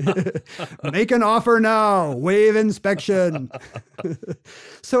 Make an offer now. Waive inspection.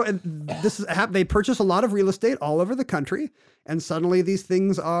 So they purchase a lot of real estate all over the country. And suddenly these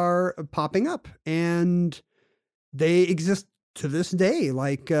things are popping up. And they exist to this day,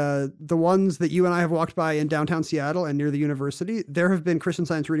 like the ones that you and I have walked by in downtown Seattle and near the university, there have been Christian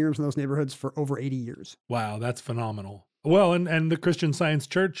Science reading rooms in those neighborhoods for over 80 years. Wow, that's phenomenal. Well, and the Christian Science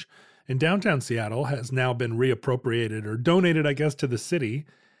Church in downtown Seattle has now been reappropriated or donated, I guess, to the city.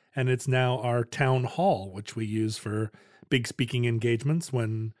 And it's now our town hall, which we use for big speaking engagements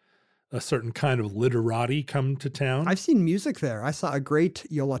when a certain kind of literati come to town. I've seen music there. I saw a great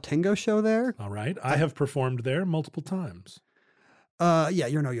Yo La Tengo show there. All right. I have performed there multiple times. Yeah,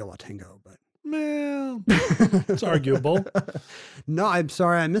 you're no Yo La Tengo, but well, it's arguable. No, I'm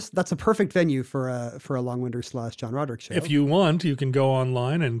sorry, I missed. That's a perfect venue for a Long Winter / John Roderick show. If you want, you can go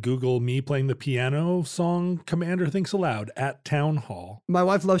online and Google me playing the piano song "Commander Thinks Aloud" at Town Hall. My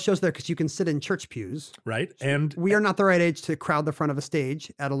wife loves shows there because you can sit in church pews. Right, and we are not the right age to crowd the front of a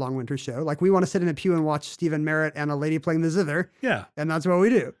stage at a Long Winter show. Like we want to sit in a pew and watch Stephen Merritt and a lady playing the zither. Yeah, and that's what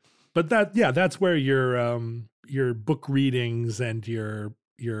we do. But that's where your book readings and your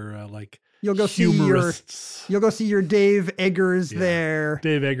like. You'll go see your Dave Eggers there.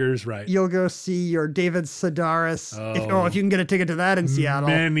 Dave Eggers, right. You'll go see your David Sedaris. If you can get a ticket to that in Seattle.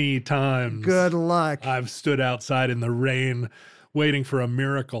 Many times. Good luck. I've stood outside in the rain waiting for a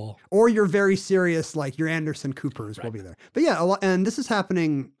miracle. Or you're very serious, like your Anderson Coopers will be there. But yeah, and this is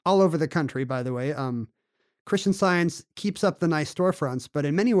happening all over the country, by the way. Christian Science keeps up the nice storefronts, but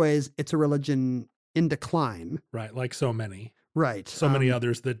in many ways, it's a religion in decline. Right, like so many. Right. So many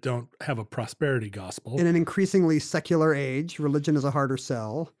others that don't have a prosperity gospel. In an increasingly secular age, religion is a harder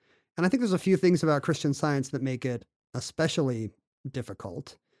sell. And I think there's a few things about Christian Science that make it especially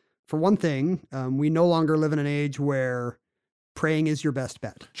difficult. For one thing, we no longer live in an age where praying is your best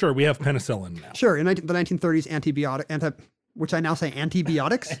bet. Sure, we have penicillin now. Sure, in the 1930s, which I now say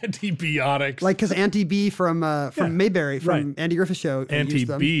antibiotics. Antibiotics. Like, because Auntie B from Mayberry, from right. Andy Griffith's show. used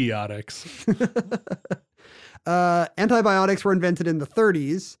them. Antibiotics. Antibiotics were invented in the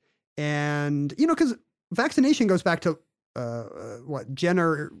 30s. And, because vaccination goes back to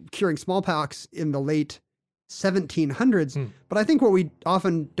Jenner curing smallpox in the late 1700s. But I think what we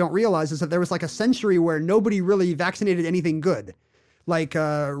often don't realize is that there was like a century where nobody really vaccinated anything good. Like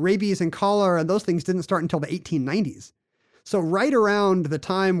rabies and cholera and those things didn't start until the 1890s. So right around the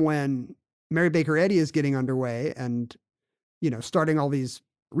time when Mary Baker Eddy is getting underway and, starting all these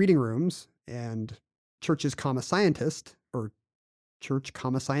reading rooms and churches, scientist, or church,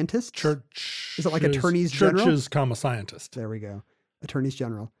 scientist? Church. Is it like attorneys general? Churches, scientist. There we go. Attorneys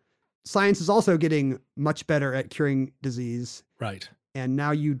general. Science is also getting much better at curing disease. Right. And now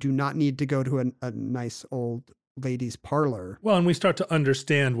you do not need to go to a nice old ladies' parlor. Well, and we start to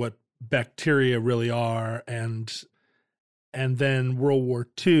understand what bacteria really are, and then World War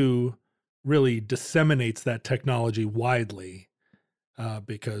II really disseminates that technology widely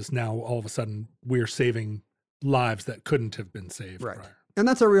because now all of a sudden we're saving lives that couldn't have been saved. Right. Prior. And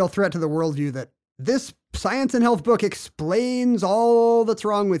that's a real threat to the worldview that this science and health book explains all that's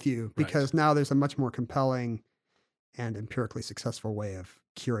wrong with you, because now there's a much more compelling and empirically successful way of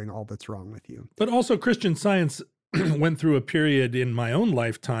curing all that's wrong with you. But also Christian Science went through a period in my own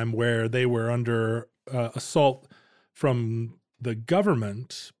lifetime where they were under assault from the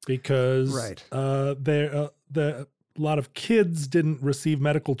government because a lot of kids didn't receive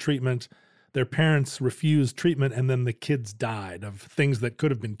medical treatment. Their parents refused treatment, and then the kids died of things that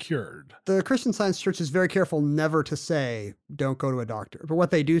could have been cured. The Christian Science Church is very careful never to say, don't go to a doctor. But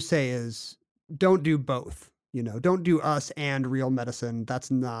what they do say is, don't do both. Don't do us and real medicine.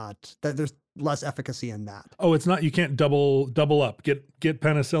 There's less efficacy in that. Oh, it's not, you can't double up. Get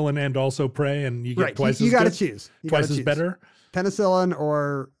penicillin and also pray, and you get twice as good. You got to choose. Twice as better? Penicillin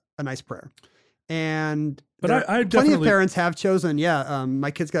or a nice prayer. And but I plenty of parents have chosen, my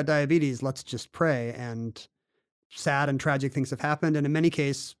kid's got diabetes, let's just pray. And sad and tragic things have happened. And in many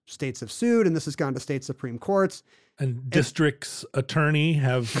cases, states have sued, and this has gone to state Supreme Courts. And district's attorney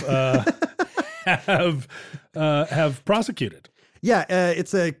have prosecuted. Yeah,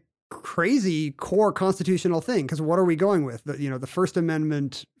 it's a crazy core constitutional thing, because what are we going with? The First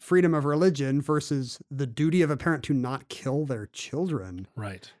Amendment freedom of religion versus the duty of a parent to not kill their children.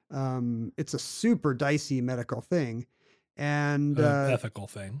 Right. It's a super dicey medical thing. And ethical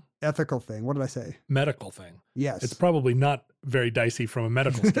thing. Ethical thing. What did I say? Medical thing. Yes. It's probably not very dicey from a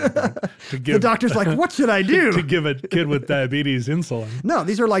medical standpoint. To give, the doctor's like, what should I do? To give a kid with diabetes insulin. No,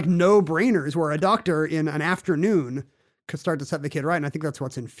 these are like no-brainers where a doctor in an afternoon could start to set the kid right. And I think that's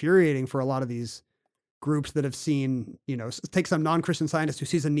what's infuriating for a lot of these groups that have seen, take some non-Christian scientist who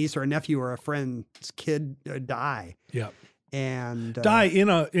sees a niece or a nephew or a friend's kid die. Yeah. And die in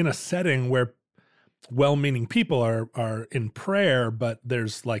a setting where well-meaning people are in prayer, but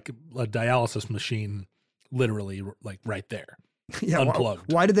there's like a dialysis machine literally like right there. Yeah,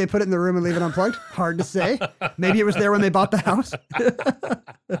 unplugged. Why did they put it in the room and leave it unplugged? Hard to say. Maybe it was there when they bought the house.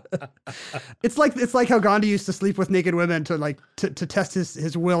 It's like how Gandhi used to sleep with naked women to test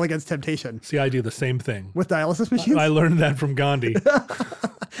his will against temptation. See, I do the same thing with dialysis machines. I learned that from Gandhi.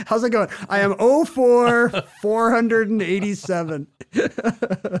 How's it going? I am 487.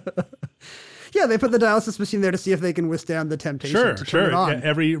 Yeah, they put the dialysis machine there to see if they can withstand the temptation to turn it on. Yeah,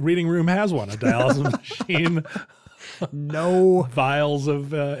 every reading room has one, a dialysis machine. No vials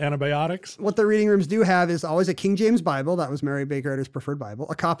of antibiotics. What the reading rooms do have is always a King James Bible. That was Mary Baker Eddy's preferred Bible.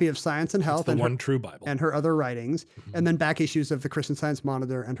 A copy of Science and Health. That's the one true Bible. And her other writings. Mm-hmm. And then back issues of the Christian Science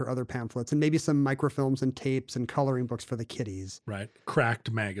Monitor and her other pamphlets. And maybe some microfilms and tapes and coloring books for the kiddies. Right.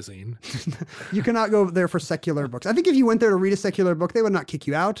 Cracked magazine. You cannot go there for secular books. I think if you went there to read a secular book, they would not kick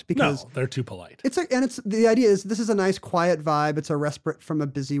you out because... No, they're too polite. The idea is this is a nice quiet vibe. It's a respite from a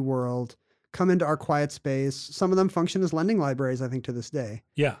busy world. Come into our quiet space. Some of them function as lending libraries, I think, to this day.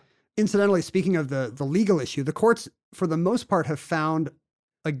 Yeah. Incidentally, speaking of the legal issue, the courts, for the most part, have found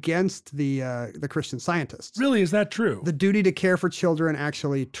against the Christian Scientists. Really? Is that true? The duty to care for children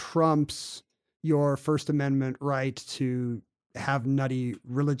actually trumps your First Amendment right to have nutty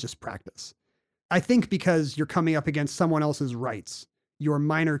religious practice. I think because you're coming up against someone else's rights. Your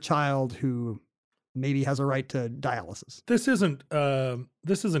minor child who maybe has a right to dialysis. This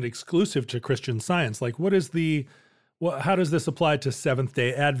isn't exclusive to Christian Science. Like, how does this apply to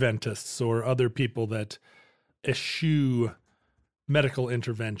Seventh-day Adventists or other people that eschew medical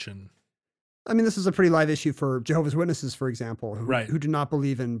intervention? I mean, this is a pretty live issue for Jehovah's Witnesses, for example, who do not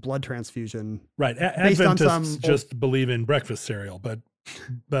believe in blood transfusion. Right. Based on Adventists just believe in breakfast cereal, but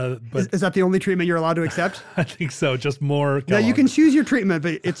is that the only treatment you're allowed to accept? I think so. Just more. Now you can choose your treatment,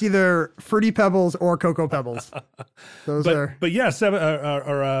 but it's either Fruity Pebbles or Cocoa Pebbles. But yes,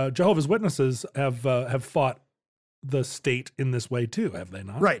 Jehovah's Witnesses have fought the state in this way too, have they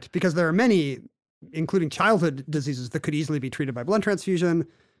not? Right, because there are many, including childhood diseases, that could easily be treated by blood transfusion.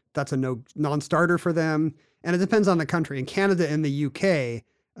 That's a non-starter for them. And it depends on the country. In Canada and the UK,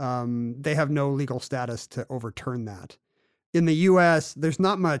 they have no legal status to overturn that. In the US, there's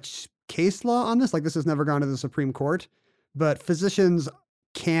not much case law on this. Like, this has never gone to the Supreme Court, but physicians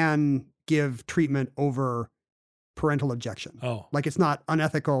can give treatment over parental objection. Oh. Like, it's not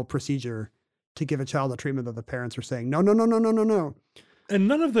unethical procedure to give a child a treatment that the parents are saying, no. And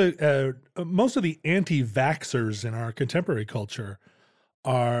none of the, most of the anti-vaxxers in our contemporary culture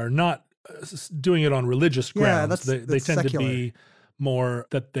are not doing it on religious grounds. Yeah, they tend secular. to be more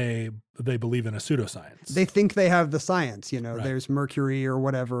that they believe in a pseudoscience. They think they have the science, Right. There's mercury or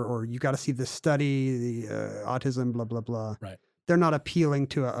whatever, or you got to see this study, the autism, blah, blah, blah. Right. They're not appealing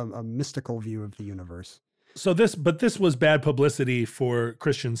to a mystical view of the universe. So this was bad publicity for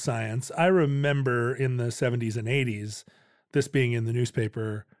Christian Science. I remember in the 70s and 80s, this being in the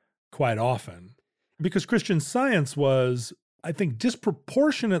newspaper quite often because Christian Science was, I think,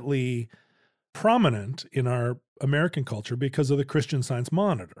 disproportionately prominent in our American culture because of the Christian Science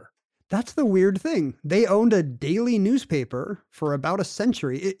Monitor. That's the weird thing. They owned a daily newspaper for about a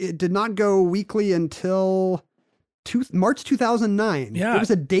century. It did not go weekly until March 2009. Yeah. It was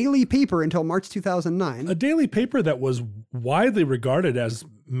a daily paper until March 2009. A daily paper that was widely regarded as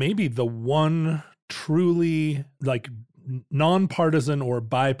maybe the one truly like nonpartisan or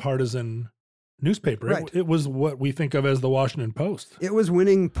bipartisan newspaper. Right. It was what we think of as the Washington Post. It was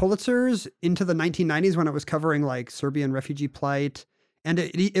winning Pulitzers into the 1990s when it was covering like Serbian refugee plight. And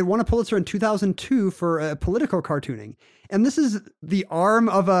it won a Pulitzer in 2002 for political cartooning. And this is the arm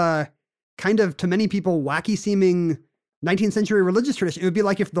of a kind of, to many people, wacky seeming 19th century religious tradition. It would be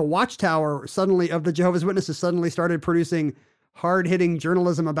like if the Watchtower of the Jehovah's Witnesses suddenly started producing hard hitting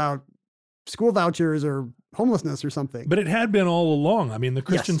journalism about school vouchers or homelessness or something. But it had been all along. I mean, the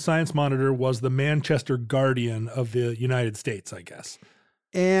Christian Yes. Science Monitor was the Manchester Guardian of the United States, I guess.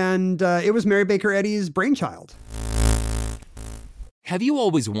 And it was Mary Baker Eddy's brainchild. Have you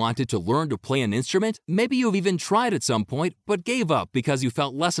always wanted to learn to play an instrument? Maybe you've even tried at some point, but gave up because you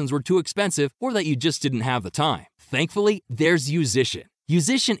felt lessons were too expensive or that you just didn't have the time. Thankfully, there's Musician.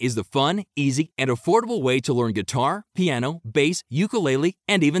 Musician is the fun, easy, and affordable way to learn guitar, piano, bass, ukulele,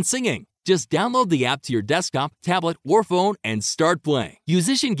 and even singing. Just download the app to your desktop, tablet, or phone and start playing.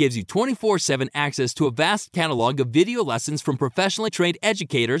 Musician gives you 24/7 access to a vast catalog of video lessons from professionally trained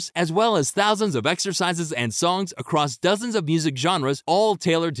educators, as well as thousands of exercises and songs across dozens of music genres, all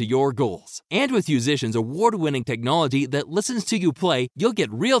tailored to your goals. And with Musician's award-winning technology that listens to you play, you'll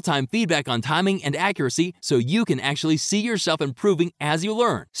get real-time feedback on timing and accuracy so you can actually see yourself improving as you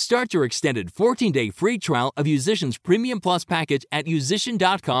learn. Start your extended 14-day free trial of Musician's Premium Plus package at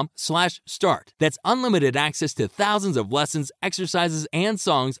musician.com/start. That's unlimited access to thousands of lessons, exercises, and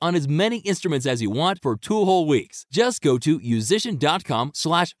songs on as many instruments as you want for 2 whole weeks. Just go to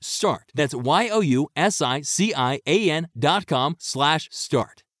musician.com/start. That's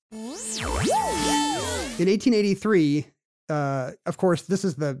YOUSICIAN.com/start. In 1883, of course, this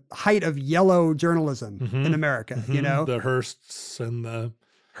is the height of yellow journalism in America, The Hearsts and the...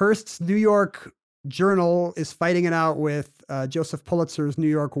 Hearst's New York Journal is fighting it out with Joseph Pulitzer's New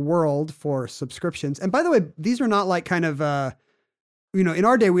York World for subscriptions. And by the way, these are not like kind of, in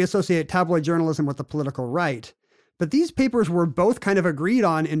our day, we associate tabloid journalism with the political right. But these papers were both kind of agreed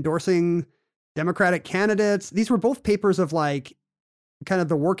on endorsing Democratic candidates. These were both papers of like kind of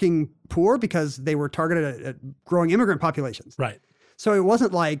the working poor because they were targeted at growing immigrant populations. Right. So it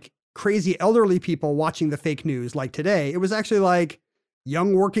wasn't like crazy elderly people watching the fake news like today. It was actually like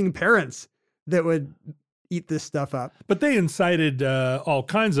young working parents that would eat this stuff up. But they incited all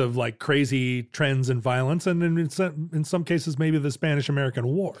kinds of like crazy trends and violence, and in some cases, maybe the Spanish-American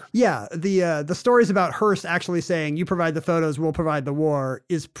War. Yeah, the stories about Hearst actually saying, you provide the photos, we'll provide the war,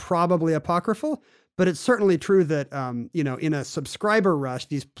 is probably apocryphal, but it's certainly true that, in a subscriber rush,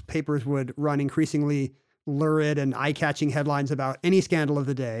 these papers would run increasingly lurid and eye-catching headlines about any scandal of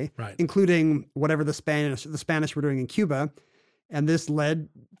the day, right, including whatever the Spanish were doing in Cuba. And this led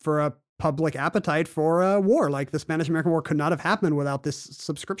for a public appetite for a war. Like the Spanish-American War could not have happened without this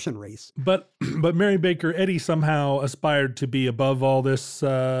subscription race. But Mary Baker Eddy somehow aspired to be above all this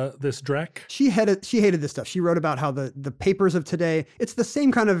this dreck. She hated this stuff. She wrote about how the papers of today, it's the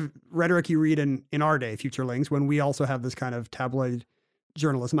same kind of rhetoric you read in our day, Futurelings, when we also have this kind of tabloid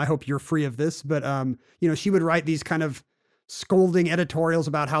journalism. I hope you're free of this, but she would write these kind of scolding editorials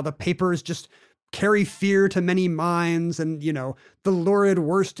about how the papers just carry fear to many minds and, the lurid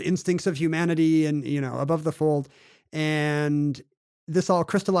worst instincts of humanity and, above the fold. And this all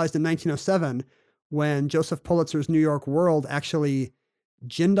crystallized in 1907 when Joseph Pulitzer's New York World actually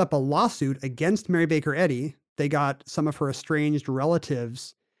ginned up a lawsuit against Mary Baker Eddy. They got some of her estranged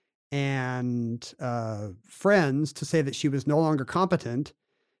relatives and friends to say that she was no longer competent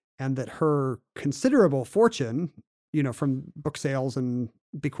and that her considerable fortune, from book sales and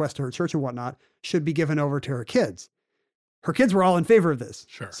bequest to her church and whatnot, should be given over to her kids. Her kids were all in favor of this,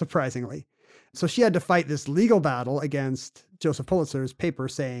 surprisingly. So she had to fight this legal battle against Joseph Pulitzer's paper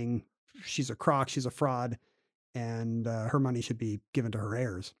saying she's a crock, she's a fraud, and her money should be given to her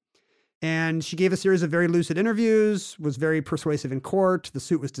heirs. And she gave a series of very lucid interviews, was very persuasive in court. The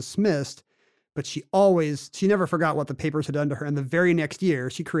suit was dismissed, but she never forgot what the papers had done to her. And the very next year,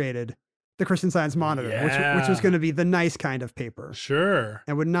 she created the Christian Science Monitor, which was going to be the nice kind of paper. Sure.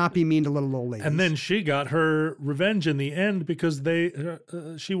 And would not be mean to little old ladies. And then she got her revenge in the end because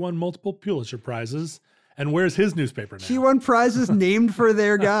she won multiple Pulitzer Prizes. And where's his newspaper now? She won prizes named for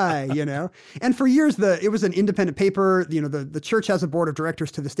their guy, And for years, it was an independent paper. The church has a board of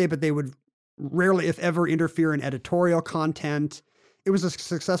directors to this day, but they would rarely, if ever, interfere in editorial content. It was a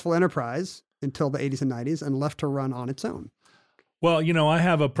successful enterprise until the 80s and 90s and left to run on its own. Well, I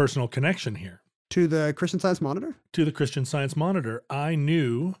have a personal connection here. To the Christian Science Monitor? To the Christian Science Monitor. I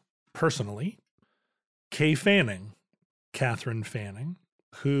knew, personally, Kay Fanning, Catherine Fanning,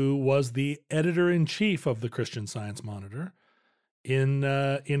 who was the editor-in-chief of the Christian Science Monitor in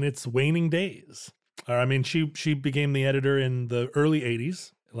its waning days. She became the editor in the early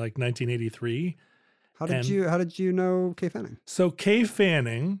 80s, like 1983. How did you know Kay Fanning? So Kay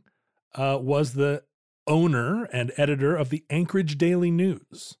Fanning was the owner and editor of the Anchorage Daily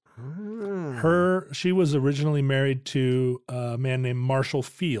News. She was originally married to a man named Marshall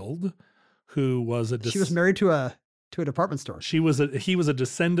Field, who was she was married to a department store. He was a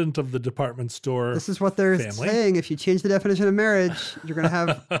descendant of the department store. This is what they're family. saying. If you change the definition of marriage, you're going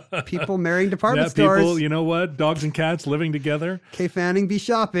to have people marrying department stores. People, you know what? Dogs and cats living together. Kay Fanning be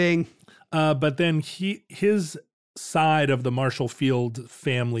shopping. But then his side of the Marshall Field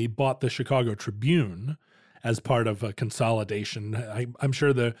family bought the Chicago Tribune as part of a consolidation. I'm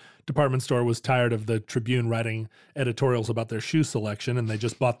sure the department store was tired of the Tribune writing editorials about their shoe selection, and they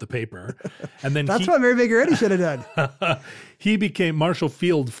just bought the paper. And then that's what Mary Baker Eddy should have done. He became Marshall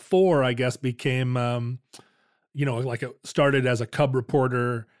Field 4, I guess, became, started as a cub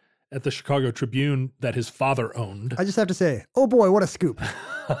reporter at the Chicago Tribune that his father owned. I just have to say, oh boy, what a scoop.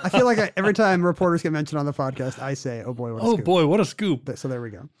 I feel like every time reporters get mentioned on the podcast, I say, oh boy, what a scoop. Oh boy, what a scoop. So there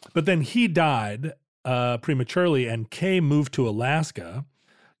we go. But then he died prematurely, and Kay moved to Alaska,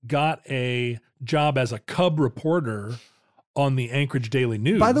 got a job as a cub reporter on the Anchorage Daily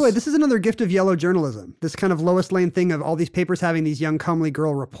News. By the way, this is another gift of yellow journalism. This kind of Lois Lane thing of all these papers having these young, comely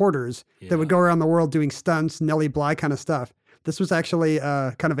girl reporters that would go around the world doing stunts, Nellie Bly kind of stuff. This was actually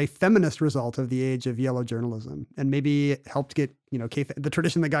kind of a feminist result of the age of yellow journalism, and maybe it helped get, the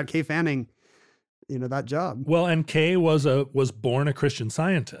tradition that got Kay Fanning, that job. Well, and Kay was born a Christian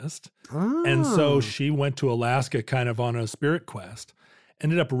Scientist. Oh. And so she went to Alaska kind of on a spirit quest,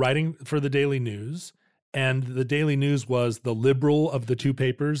 ended up writing for the Daily News. And the Daily News was the liberal of the two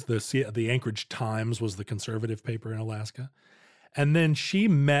papers. The Anchorage Times was the conservative paper in Alaska. And then she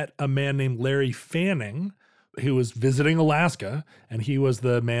met a man named Larry Fanning, who was visiting Alaska, and he was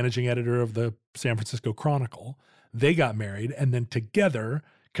the managing editor of the San Francisco Chronicle. They got married, and then together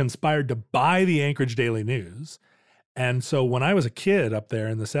conspired to buy the Anchorage Daily News. And so when I was a kid up there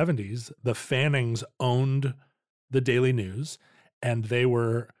in the 70s, the Fannings owned the Daily News, and they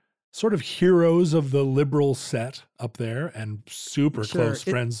were sort of heroes of the liberal set up there and super close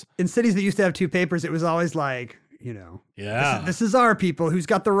friends. In cities that used to have two papers, it was always like, yeah, this is our people who's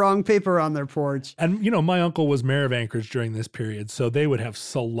got the wrong paper on their porch. And, my uncle was mayor of Anchorage during this period. So they would have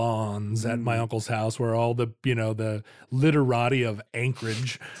salons at my uncle's house where all the, the literati of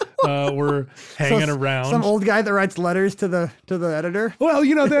Anchorage were hanging around. Some old guy that writes letters to the editor. Well,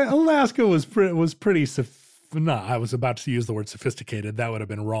 Alaska was pretty No, I was about to use the word sophisticated. That would have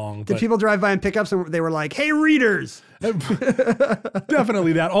been wrong. Did but people drive by in pickups and they were like, "Hey, readers"?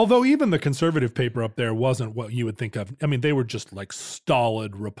 definitely that. Although even the conservative paper up there wasn't what you would think of. I mean, they were just like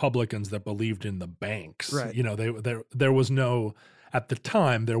stolid Republicans that believed in the banks. Right. You know, there was no, at the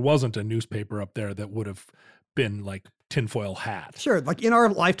time, there wasn't a newspaper up there that would have been like tinfoil hat. Sure. Like in our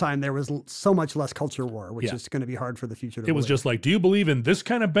lifetime, there was so much less culture war, which Yeah. is going to be hard for the future to It was believe. just like, do you believe in this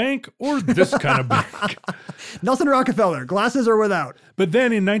kind of bank or this kind of bank? Nelson Rockefeller, glasses or without. But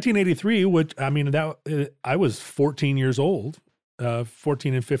then in 1983, which I mean, I was 14 years old,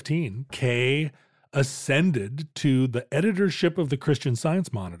 14 and 15. Kay ascended to the editorship of the Christian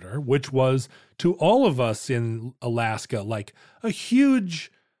Science Monitor, which was to all of us in Alaska like a huge.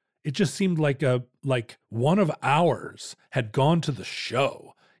 It just seemed like one of ours had gone to the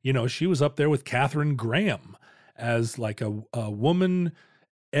show. You know, she was up there with Katharine Graham as like a woman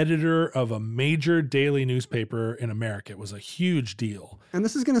editor of a major daily newspaper in America. It was a huge deal. And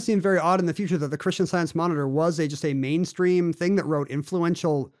this is going to seem very odd in the future that the Christian Science Monitor was just a mainstream thing that wrote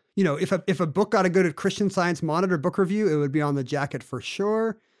influential, you know, if a book got a good Christian Science Monitor book review, it would be on the jacket for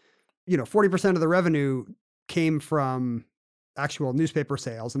sure. You know, 40% of the revenue came from actual newspaper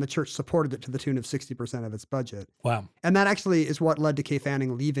sales, and the church supported it to the tune of 60% of its budget. Wow. And that actually is what led to Kay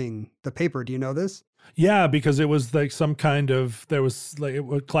Fanning leaving the paper. Do you know this? Yeah, because it was like some kind of, there was like it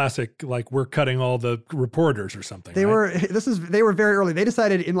was classic, like we're cutting all the reporters or something. They right? they were very early. They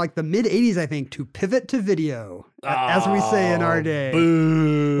decided in like the mid 80s, I think, to pivot to video, as we say in our day.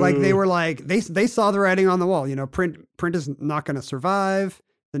 Boo. Like they were like, they saw the writing on the wall. You know, print is not going to survive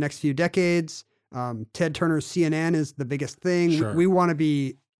the next few decades. Ted Turner's CNN is the biggest thing. Sure. We want to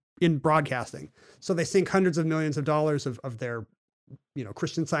be in broadcasting. So they sink hundreds of millions of dollars of their, you know,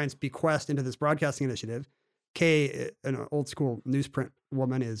 Christian Science bequest into this broadcasting initiative. Kay, an old school newsprint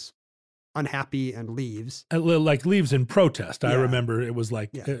woman, is unhappy and leaves. Like leaves in protest. I Yeah. remember it was like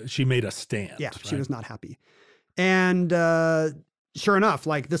Yeah. she made a stand. Yeah, she right? was not happy. And sure enough,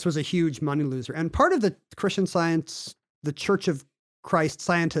 like this was a huge money loser. And part of the Christian Science, the Church of Christ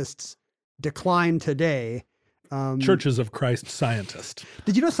scientists decline today. Churches of Christ Scientist.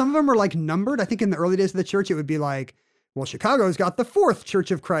 Did you know some of them are like numbered? I think in the early days of the church, it would be like, well, Chicago's got the 4th Church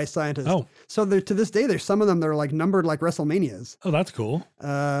of Christ Scientist. Oh. So to this day, there's some of them that are like numbered like WrestleManias. Oh, that's cool.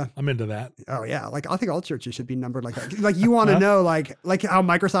 I'm into that. Oh yeah. Like I think all churches should be numbered like that. Like you want to know like how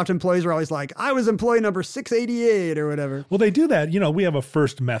Microsoft employees are always like, I was employee number 688 or whatever. Well, they do that. You know, we have a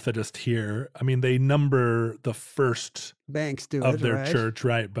First Methodist here. I mean, they number the first Banks do of it, their right? church,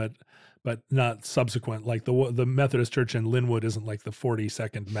 right? But not subsequent. Like the Methodist Church in Linwood isn't like the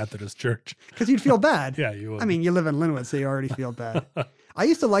 42nd Methodist Church. Because you'd feel bad. Yeah, you would. I mean, you live in Linwood, so you already feel bad. I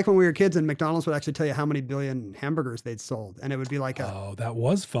used to like when we were kids and McDonald's would actually tell you how many billion hamburgers they'd sold. And it would be like Oh, that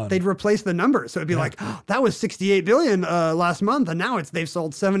was fun. they'd replace the numbers. So it'd be like, oh, that was 68 billion last month. And now they've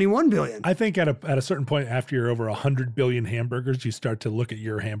sold 71 billion. I think at a certain point after you're over 100 billion hamburgers, you start to look at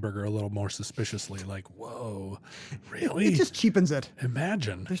your hamburger a little more suspiciously. Like, whoa, really? It just cheapens it.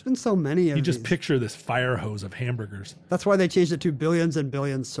 Imagine. There's been so many of You just these. picture this fire hose of hamburgers. That's why they changed it to billions and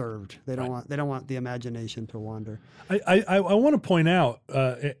billions served. They don't want the imagination to wander. I want to point out,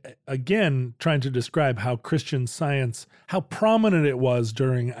 again, trying to describe how Christian Science, how prominent it was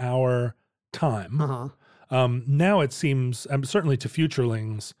during our time. Uh-huh. Now it seems, certainly to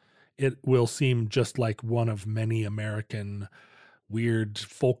futurelings, it will seem just like one of many American weird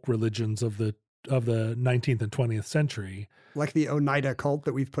folk religions of the 19th and 20th century. Like the Oneida cult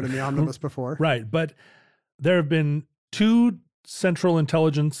that we've put in the omnibus before. Right. But there have been 2 Central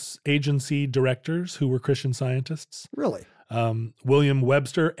Intelligence Agency directors who were Christian Scientists. Really? William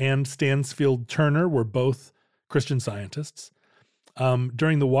Webster and Stansfield Turner were both Christian Scientists.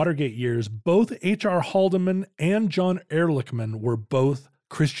 During the Watergate years, both H.R. Haldeman and John Ehrlichman were both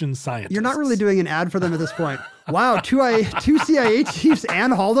Christian Scientists. You're not really doing an ad for them at this point. Wow, two CIA chiefs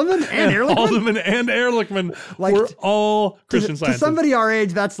and Haldeman and Ehrlichman? Haldeman and Ehrlichman were all Christian To Scientists. somebody our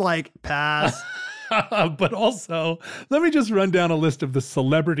age, that's like, pass. But also, let me just run down a list of the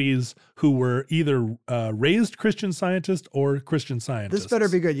celebrities who were either raised Christian Scientists or Christian Scientists. This better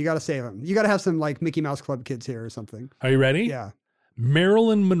be good. You got to save them. You got to have some like Mickey Mouse Club kids here or something. Are you ready? Yeah.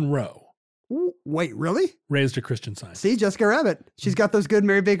 Marilyn Monroe, Ooh, wait, really? raised a Christian Scientist. See, Jessica Rabbit. She's got those good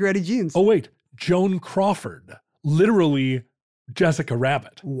Mary Baker Eddy jeans. Oh, wait. Joan Crawford, literally Jessica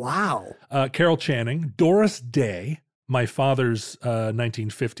Rabbit. Wow. Carol Channing, Doris Day, my father's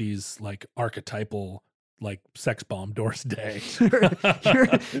 1950s like archetypal like sex bomb, Doris Day.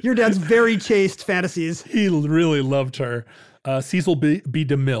 your dad's very chaste fantasies. He really loved her. Cecil B.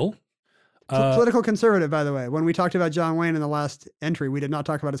 DeMille. Political conservative, by the way. When we talked about John Wayne in the last entry, we did not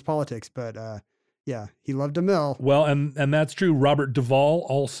talk about his politics, but Yeah, he loved a mill. Well, and that's true. Robert Duvall,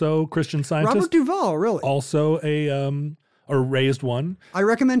 also Christian Scientist. Robert Duvall, really? Also or raised one. I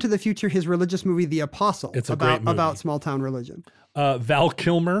recommend to the future his religious movie, The Apostle. It's a great movie. About small town religion. Val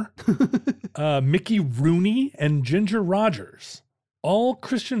Kilmer, Mickey Rooney, and Ginger Rogers. All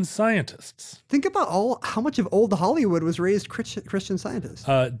Christian Scientists. Think about how much of old Hollywood was raised Christian Scientists.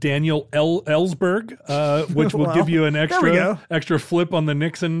 Daniel Ellsberg, which will give you an extra flip on the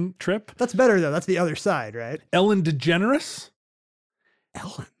Nixon trip. That's better, though. That's the other side, right? Ellen DeGeneres.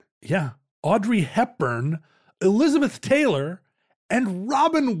 Ellen. Yeah. Audrey Hepburn, Elizabeth Taylor, and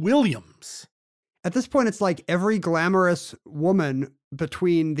Robin Williams. At this point, it's like every glamorous woman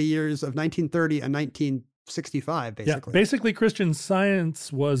between the years of 1930 and 1965, basically. Yeah, basically, Christian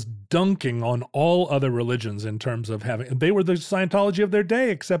Science was dunking on all other religions in terms of they were the Scientology of their day,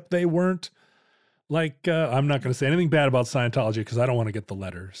 except they weren't like, I'm not going to say anything bad about Scientology because I don't want to get the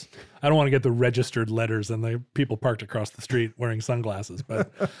letters. I don't want to get the registered letters and the people parked across the street wearing sunglasses. But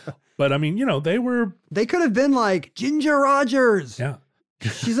I mean, they could have been like Ginger Rogers. Yeah.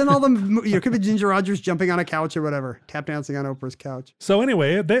 She's in all them. It could be Ginger Rogers jumping on a couch or whatever, tap dancing on Oprah's couch. So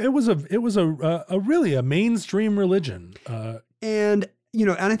anyway, it was a really a mainstream religion. And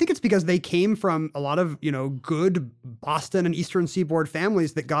I think it's because they came from a lot of, good Boston and Eastern Seaboard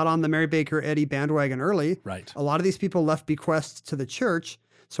families that got on the Mary Baker Eddy bandwagon early. Right. A lot of these people left bequests to the church.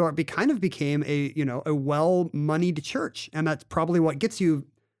 So it kind of became a well-moneyed church. And that's probably what gets you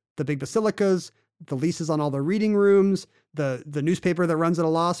the big basilicas, the leases on all the reading rooms, the newspaper that runs at a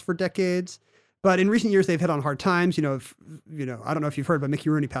loss for decades. But in recent years, they've hit on hard times. I don't know if you've heard, but Mickey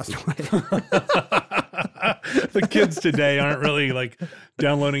Rooney passed away. The kids today aren't really like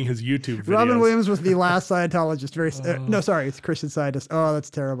downloading his YouTube videos. Robin Williams was the last Scientologist. It's Christian Scientist. Oh, that's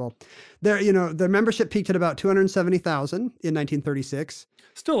terrible. Their membership peaked at about 270,000 in 1936.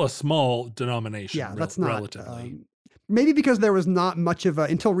 Still a small denomination. Yeah, that's not relatively. Maybe because there was not much of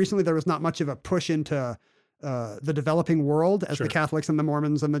until recently, there was not much of a push into the developing world as the Catholics and the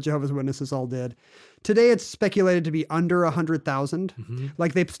Mormons and the Jehovah's Witnesses all did. Today, it's speculated to be under 100,000. Mm-hmm.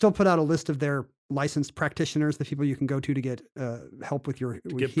 Like they still put out a list of their licensed practitioners, the people you can go to get help with your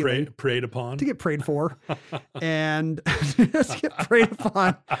get prayed upon, to get prayed for, and just get prayed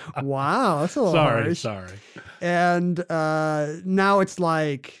upon. Wow, that's a little harsh. Sorry. And now it's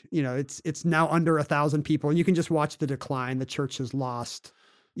like it's now under 1,000 people, and you can just watch the decline. The church has lost.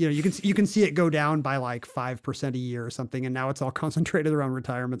 You can see it go down by like 5% a year or something, and now it's all concentrated around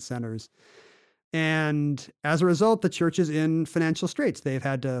retirement centers. And as a result, the church is in financial straits. They've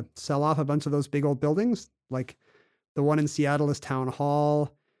had to sell off a bunch of those big old buildings, like the one in Seattle is Town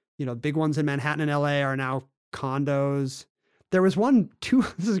Hall. Big ones in Manhattan and LA are now condos. There was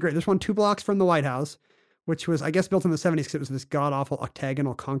this is great. There's one 2 blocks from the White House, which was, I guess, built in the 70s because it was this god-awful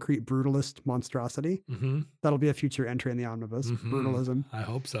octagonal concrete brutalist monstrosity. Mm-hmm. That'll be a future entry in the omnibus, brutalism. I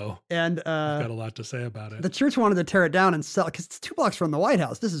hope so. And I've got a lot to say about it. The church wanted to tear it down and sell, because it's 2 blocks from the White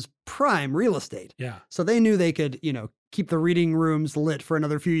House. This is prime real estate. Yeah. So they knew they could, keep the reading rooms lit for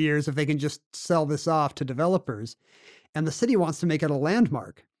another few years if they can just sell this off to developers. And the city wants to make it a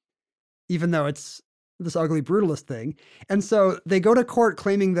landmark, even though it's this ugly brutalist thing. And so they go to court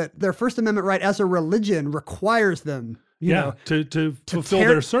claiming that their First Amendment right as a religion requires them, to fulfill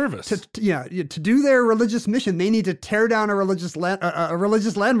their service. To do their religious mission, they need to tear down a religious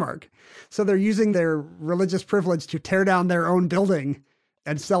landmark. So they're using their religious privilege to tear down their own building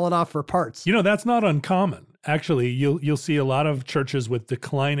and sell it off for parts. That's not uncommon. Actually, you'll see a lot of churches with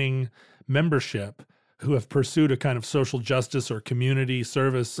declining membership who have pursued a kind of social justice or community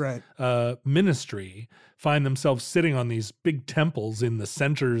service ministry find themselves sitting on these big temples in the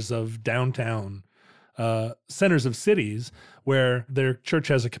centers of downtown centers of cities where their church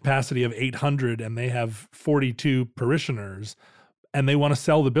has a capacity of 800 and they have 42 parishioners, and they want to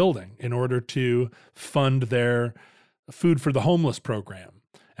sell the building in order to fund their food for the homeless program.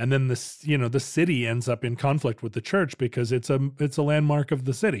 And then the city ends up in conflict with the church because it's a landmark of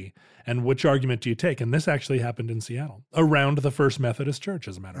the city. And which argument do you take? And this actually happened in Seattle around the First Methodist Church,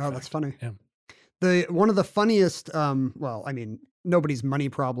 as a matter of fact. Oh, that's funny. Yeah. One of the funniest, nobody's money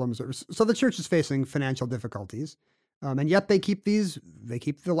problems. So the church is facing financial difficulties. And yet they keep the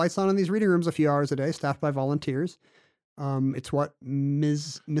lights on in these reading rooms a few hours a day, staffed by volunteers. It's what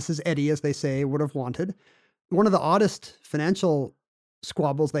Mrs. Eddy, as they say, would have wanted. One of the oddest financial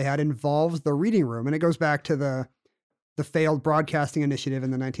squabbles they had involves the reading room. And it goes back to the failed broadcasting initiative in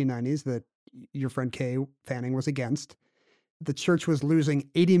the 1990s that your friend Kay Fanning was against. The church was losing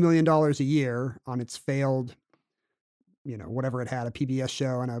 $80 million a year on its failed, whatever it had, a PBS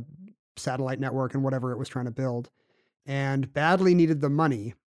show and a satellite network and whatever it was trying to build, and badly needed the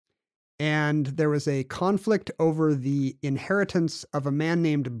money. and there was a conflict over the inheritance of a man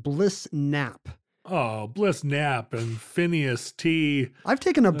named Bliss Knapp. Oh, Bliss Knapp and Phineas T. I've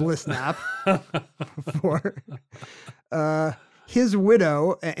taken a Bliss Knapp before. His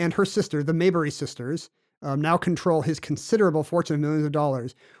widow and her sister, the Maybury sisters, now control his considerable fortune of millions of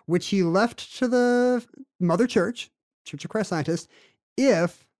dollars, which he left to the Mother Church, Church of Christ Scientists,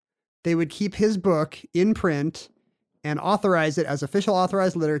 if they would keep his book in print and authorize it as official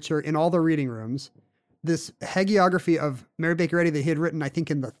authorized literature in all the reading rooms. This hagiography of Mary Baker Eddy that he had written, I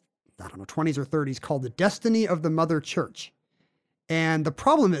think in the, 20s or 30s, called The Destiny of the Mother Church. And the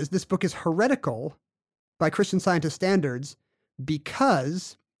problem is this book is heretical by Christian Scientist standards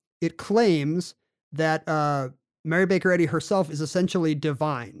because it claims that Mary Baker Eddy herself is essentially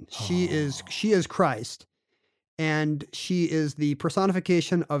divine. She is Christ. And she is the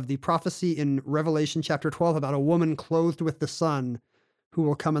personification of the prophecy in Revelation chapter 12 about a woman clothed with the sun who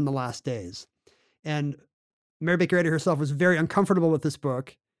will come in the last days. And Mary Baker Eddy herself was very uncomfortable with this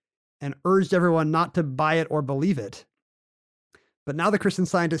book and urged everyone not to buy it or believe it. But now the Christian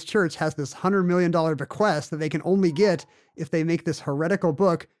Scientist Church has this $100 million bequest that they can only get if they make this heretical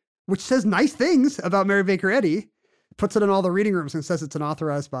book, which says nice things about Mary Baker Eddy, puts it in all the reading rooms and says it's an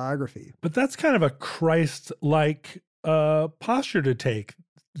authorized biography. But that's kind of a Christ-like posture to take,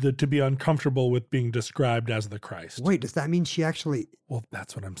 to be uncomfortable with being described as the Christ. Wait, does that mean she actually... Well,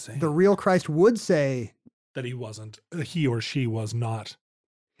 that's what I'm saying. The real Christ would say... That he wasn't, he or she was not.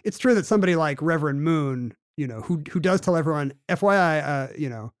 It's true that somebody like Reverend Moon, who does tell everyone,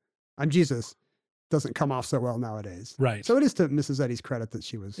 FYI, I'm Jesus, doesn't come off so well nowadays. Right. So it is to Mrs. Eddy's credit that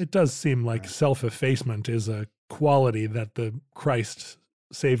she was... It does seem like self-effacement is a quality that the Christ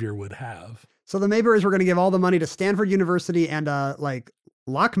Savior would have. So the Mayburys were going to give all the money to Stanford University and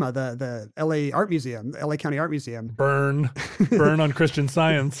LACMA, the LA Art Museum, the LA County Art Museum. Burn on Christian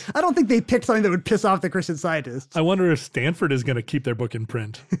Science. I don't think they picked something that would piss off the Christian Scientists. I wonder if Stanford is going to keep their book in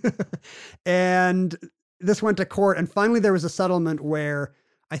print. And this went to court. And finally, there was a settlement where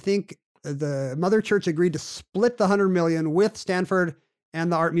I think the Mother Church agreed to split the $100 million with Stanford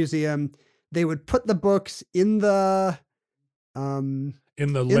and the Art Museum. They would put the books in the lending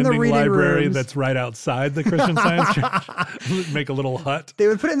library rooms. That's right outside the Christian Science Church. Make a little hut. They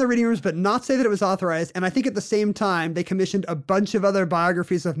would put it in the reading rooms, but not say that it was authorized. And I think at the same time, they commissioned a bunch of other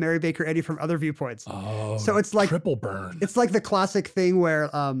biographies of Mary Baker Eddy from other viewpoints. Oh, so it's like triple burn. It's like the classic thing where,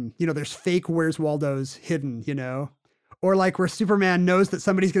 there's fake Where's Waldo's hidden, or like where Superman knows that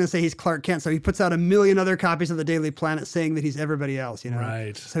somebody's going to say he's Clark Kent. So he puts out 1 million other copies of the Daily Planet saying that he's everybody else,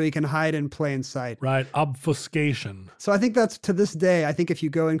 Right. So he can hide in plain sight. Right. Obfuscation. So I think that's, to this day, I think if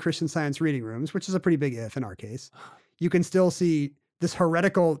you go in Christian Science reading rooms, which is a pretty big if in our case, you can still see this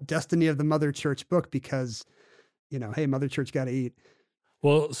heretical Destiny of the Mother Church book because, hey, Mother Church got to eat.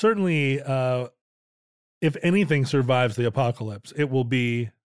 Well, certainly, if anything survives the apocalypse, it will be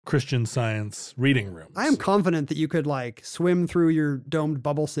Christian Science reading rooms. I am confident that you could swim through your domed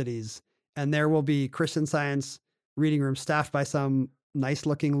bubble cities and there will be Christian Science reading rooms staffed by some nice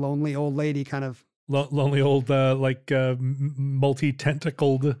looking, lonely old lady kind of lonely old,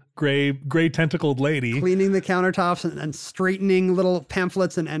 multi-tentacled, gray tentacled lady. Cleaning the countertops and straightening little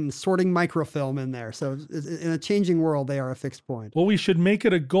pamphlets and sorting microfilm in there. So in a changing world, they are a fixed point. Well, we should make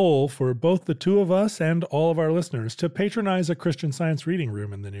it a goal for both the two of us and all of our listeners to patronize a Christian Science reading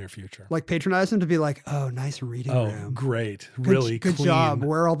room in the near future. Like patronize them to be like, oh, nice reading room. Oh, great. Really good clean. job.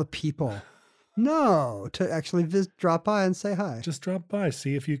 Where are all the people? No, to actually drop by and say hi. Just drop by,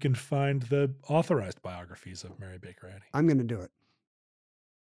 see if you can find the authorized biographies of Mary Baker Eddy. I'm going to do it.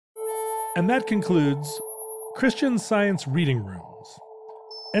 And that concludes Christian Science Reading Rooms.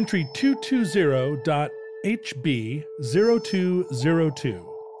 Entry 220.HB0202.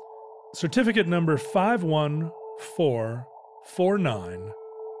 Certificate number 51449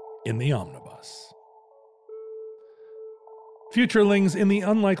 in the omnibus. Futurelings, in the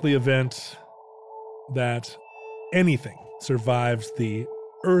unlikely event that anything survives the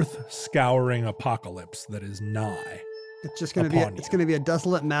earth-scouring apocalypse that is nigh. It's just going to be a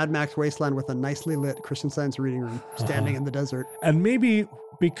desolate Mad Max wasteland with a nicely lit Christian Science reading room standing in the desert. And maybe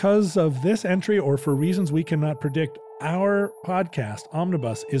because of this entry or for reasons we cannot predict, our podcast,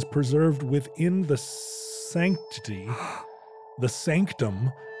 Omnibus, is preserved within the sanctity, the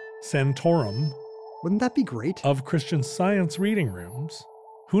sanctum sanctorum. Wouldn't that be great? Of Christian Science reading rooms.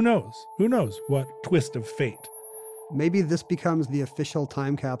 Who knows? Who knows what twist of fate? Maybe this becomes the official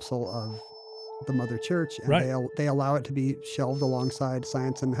time capsule of the Mother Church, and they allow it to be shelved alongside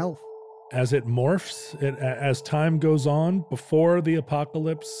science and health. As it morphs, as time goes on, before the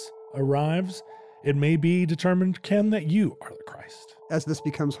apocalypse arrives, it may be determined, Ken, that you are the Christ. As this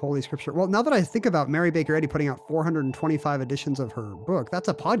becomes Holy Scripture. Well, now that I think about Mary Baker Eddy putting out 425 editions of her book, that's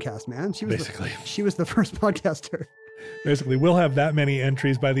a podcast, man. She was the first podcaster. Basically, we'll have that many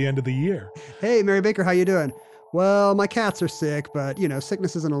entries by the end of the year. Hey, Mary Baker, how you doing? Well, my cats are sick, but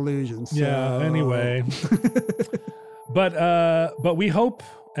sickness is an illusion. So... Yeah, anyway. But we hope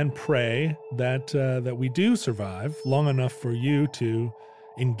and pray that we do survive long enough for you to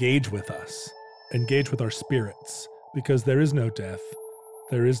engage with us, engage with our spirits, because there is no death.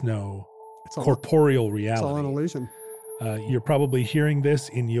 There is no corporeal reality. It's all an illusion. You're probably hearing this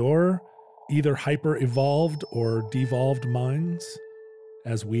in your either hyper-evolved or devolved minds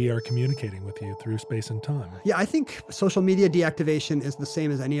as we are communicating with you through space and time. Yeah, I think social media deactivation is the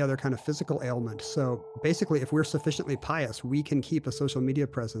same as any other kind of physical ailment. So basically, if we're sufficiently pious, we can keep a social media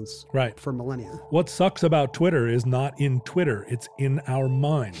presence for millennia. What sucks about Twitter is not in Twitter, it's in our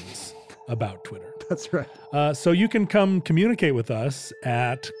minds about Twitter. That's right. So you can come communicate with us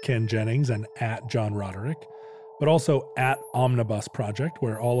at Ken Jennings and at John Roderick, but also at Omnibus Project,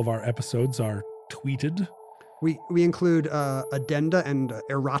 where all of our episodes are tweeted. We include addenda and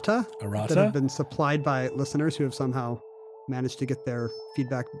errata that have been supplied by listeners who have somehow managed to get their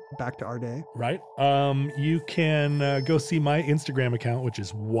feedback back to our day. Right. You can go see my Instagram account, which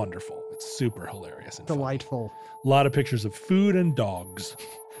is wonderful. It's super hilarious and delightful. Fun. A lot of pictures of food and dogs.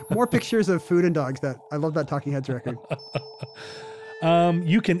 More pictures of food and dogs. I love that Talking Heads record.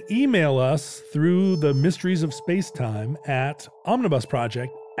 You can email us through the Mysteries of Space-Time at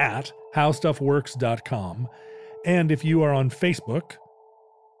omnibusproject@howstuffworks.com. And if you are on Facebook,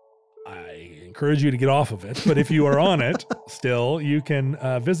 I encourage you to get off of it. But if you are on it still, you can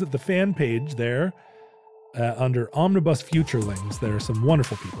visit the fan page there under Omnibus Futurelings. There are some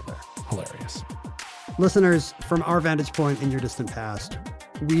wonderful people there. Hilarious. Listeners, from our vantage point in your distant past,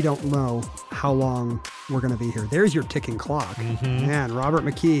 we don't know how long we're going to be here. There's your ticking clock. Mm-hmm. Man, Robert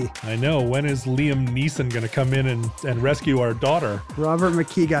McKee. I know. When is Liam Neeson going to come in and rescue our daughter? Robert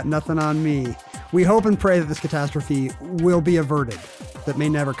McKee got nothing on me. We hope and pray that this catastrophe will be averted, that may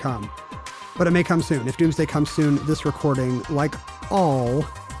never come. But it may come soon. If Doomsday comes soon, this recording, like all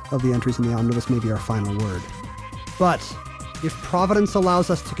of the entries in the Omnibus, may be our final word. But if Providence allows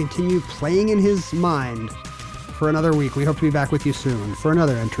us to continue playing in his mind for another week, we hope to be back with you soon for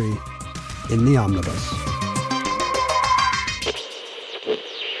another entry in the Omnibus.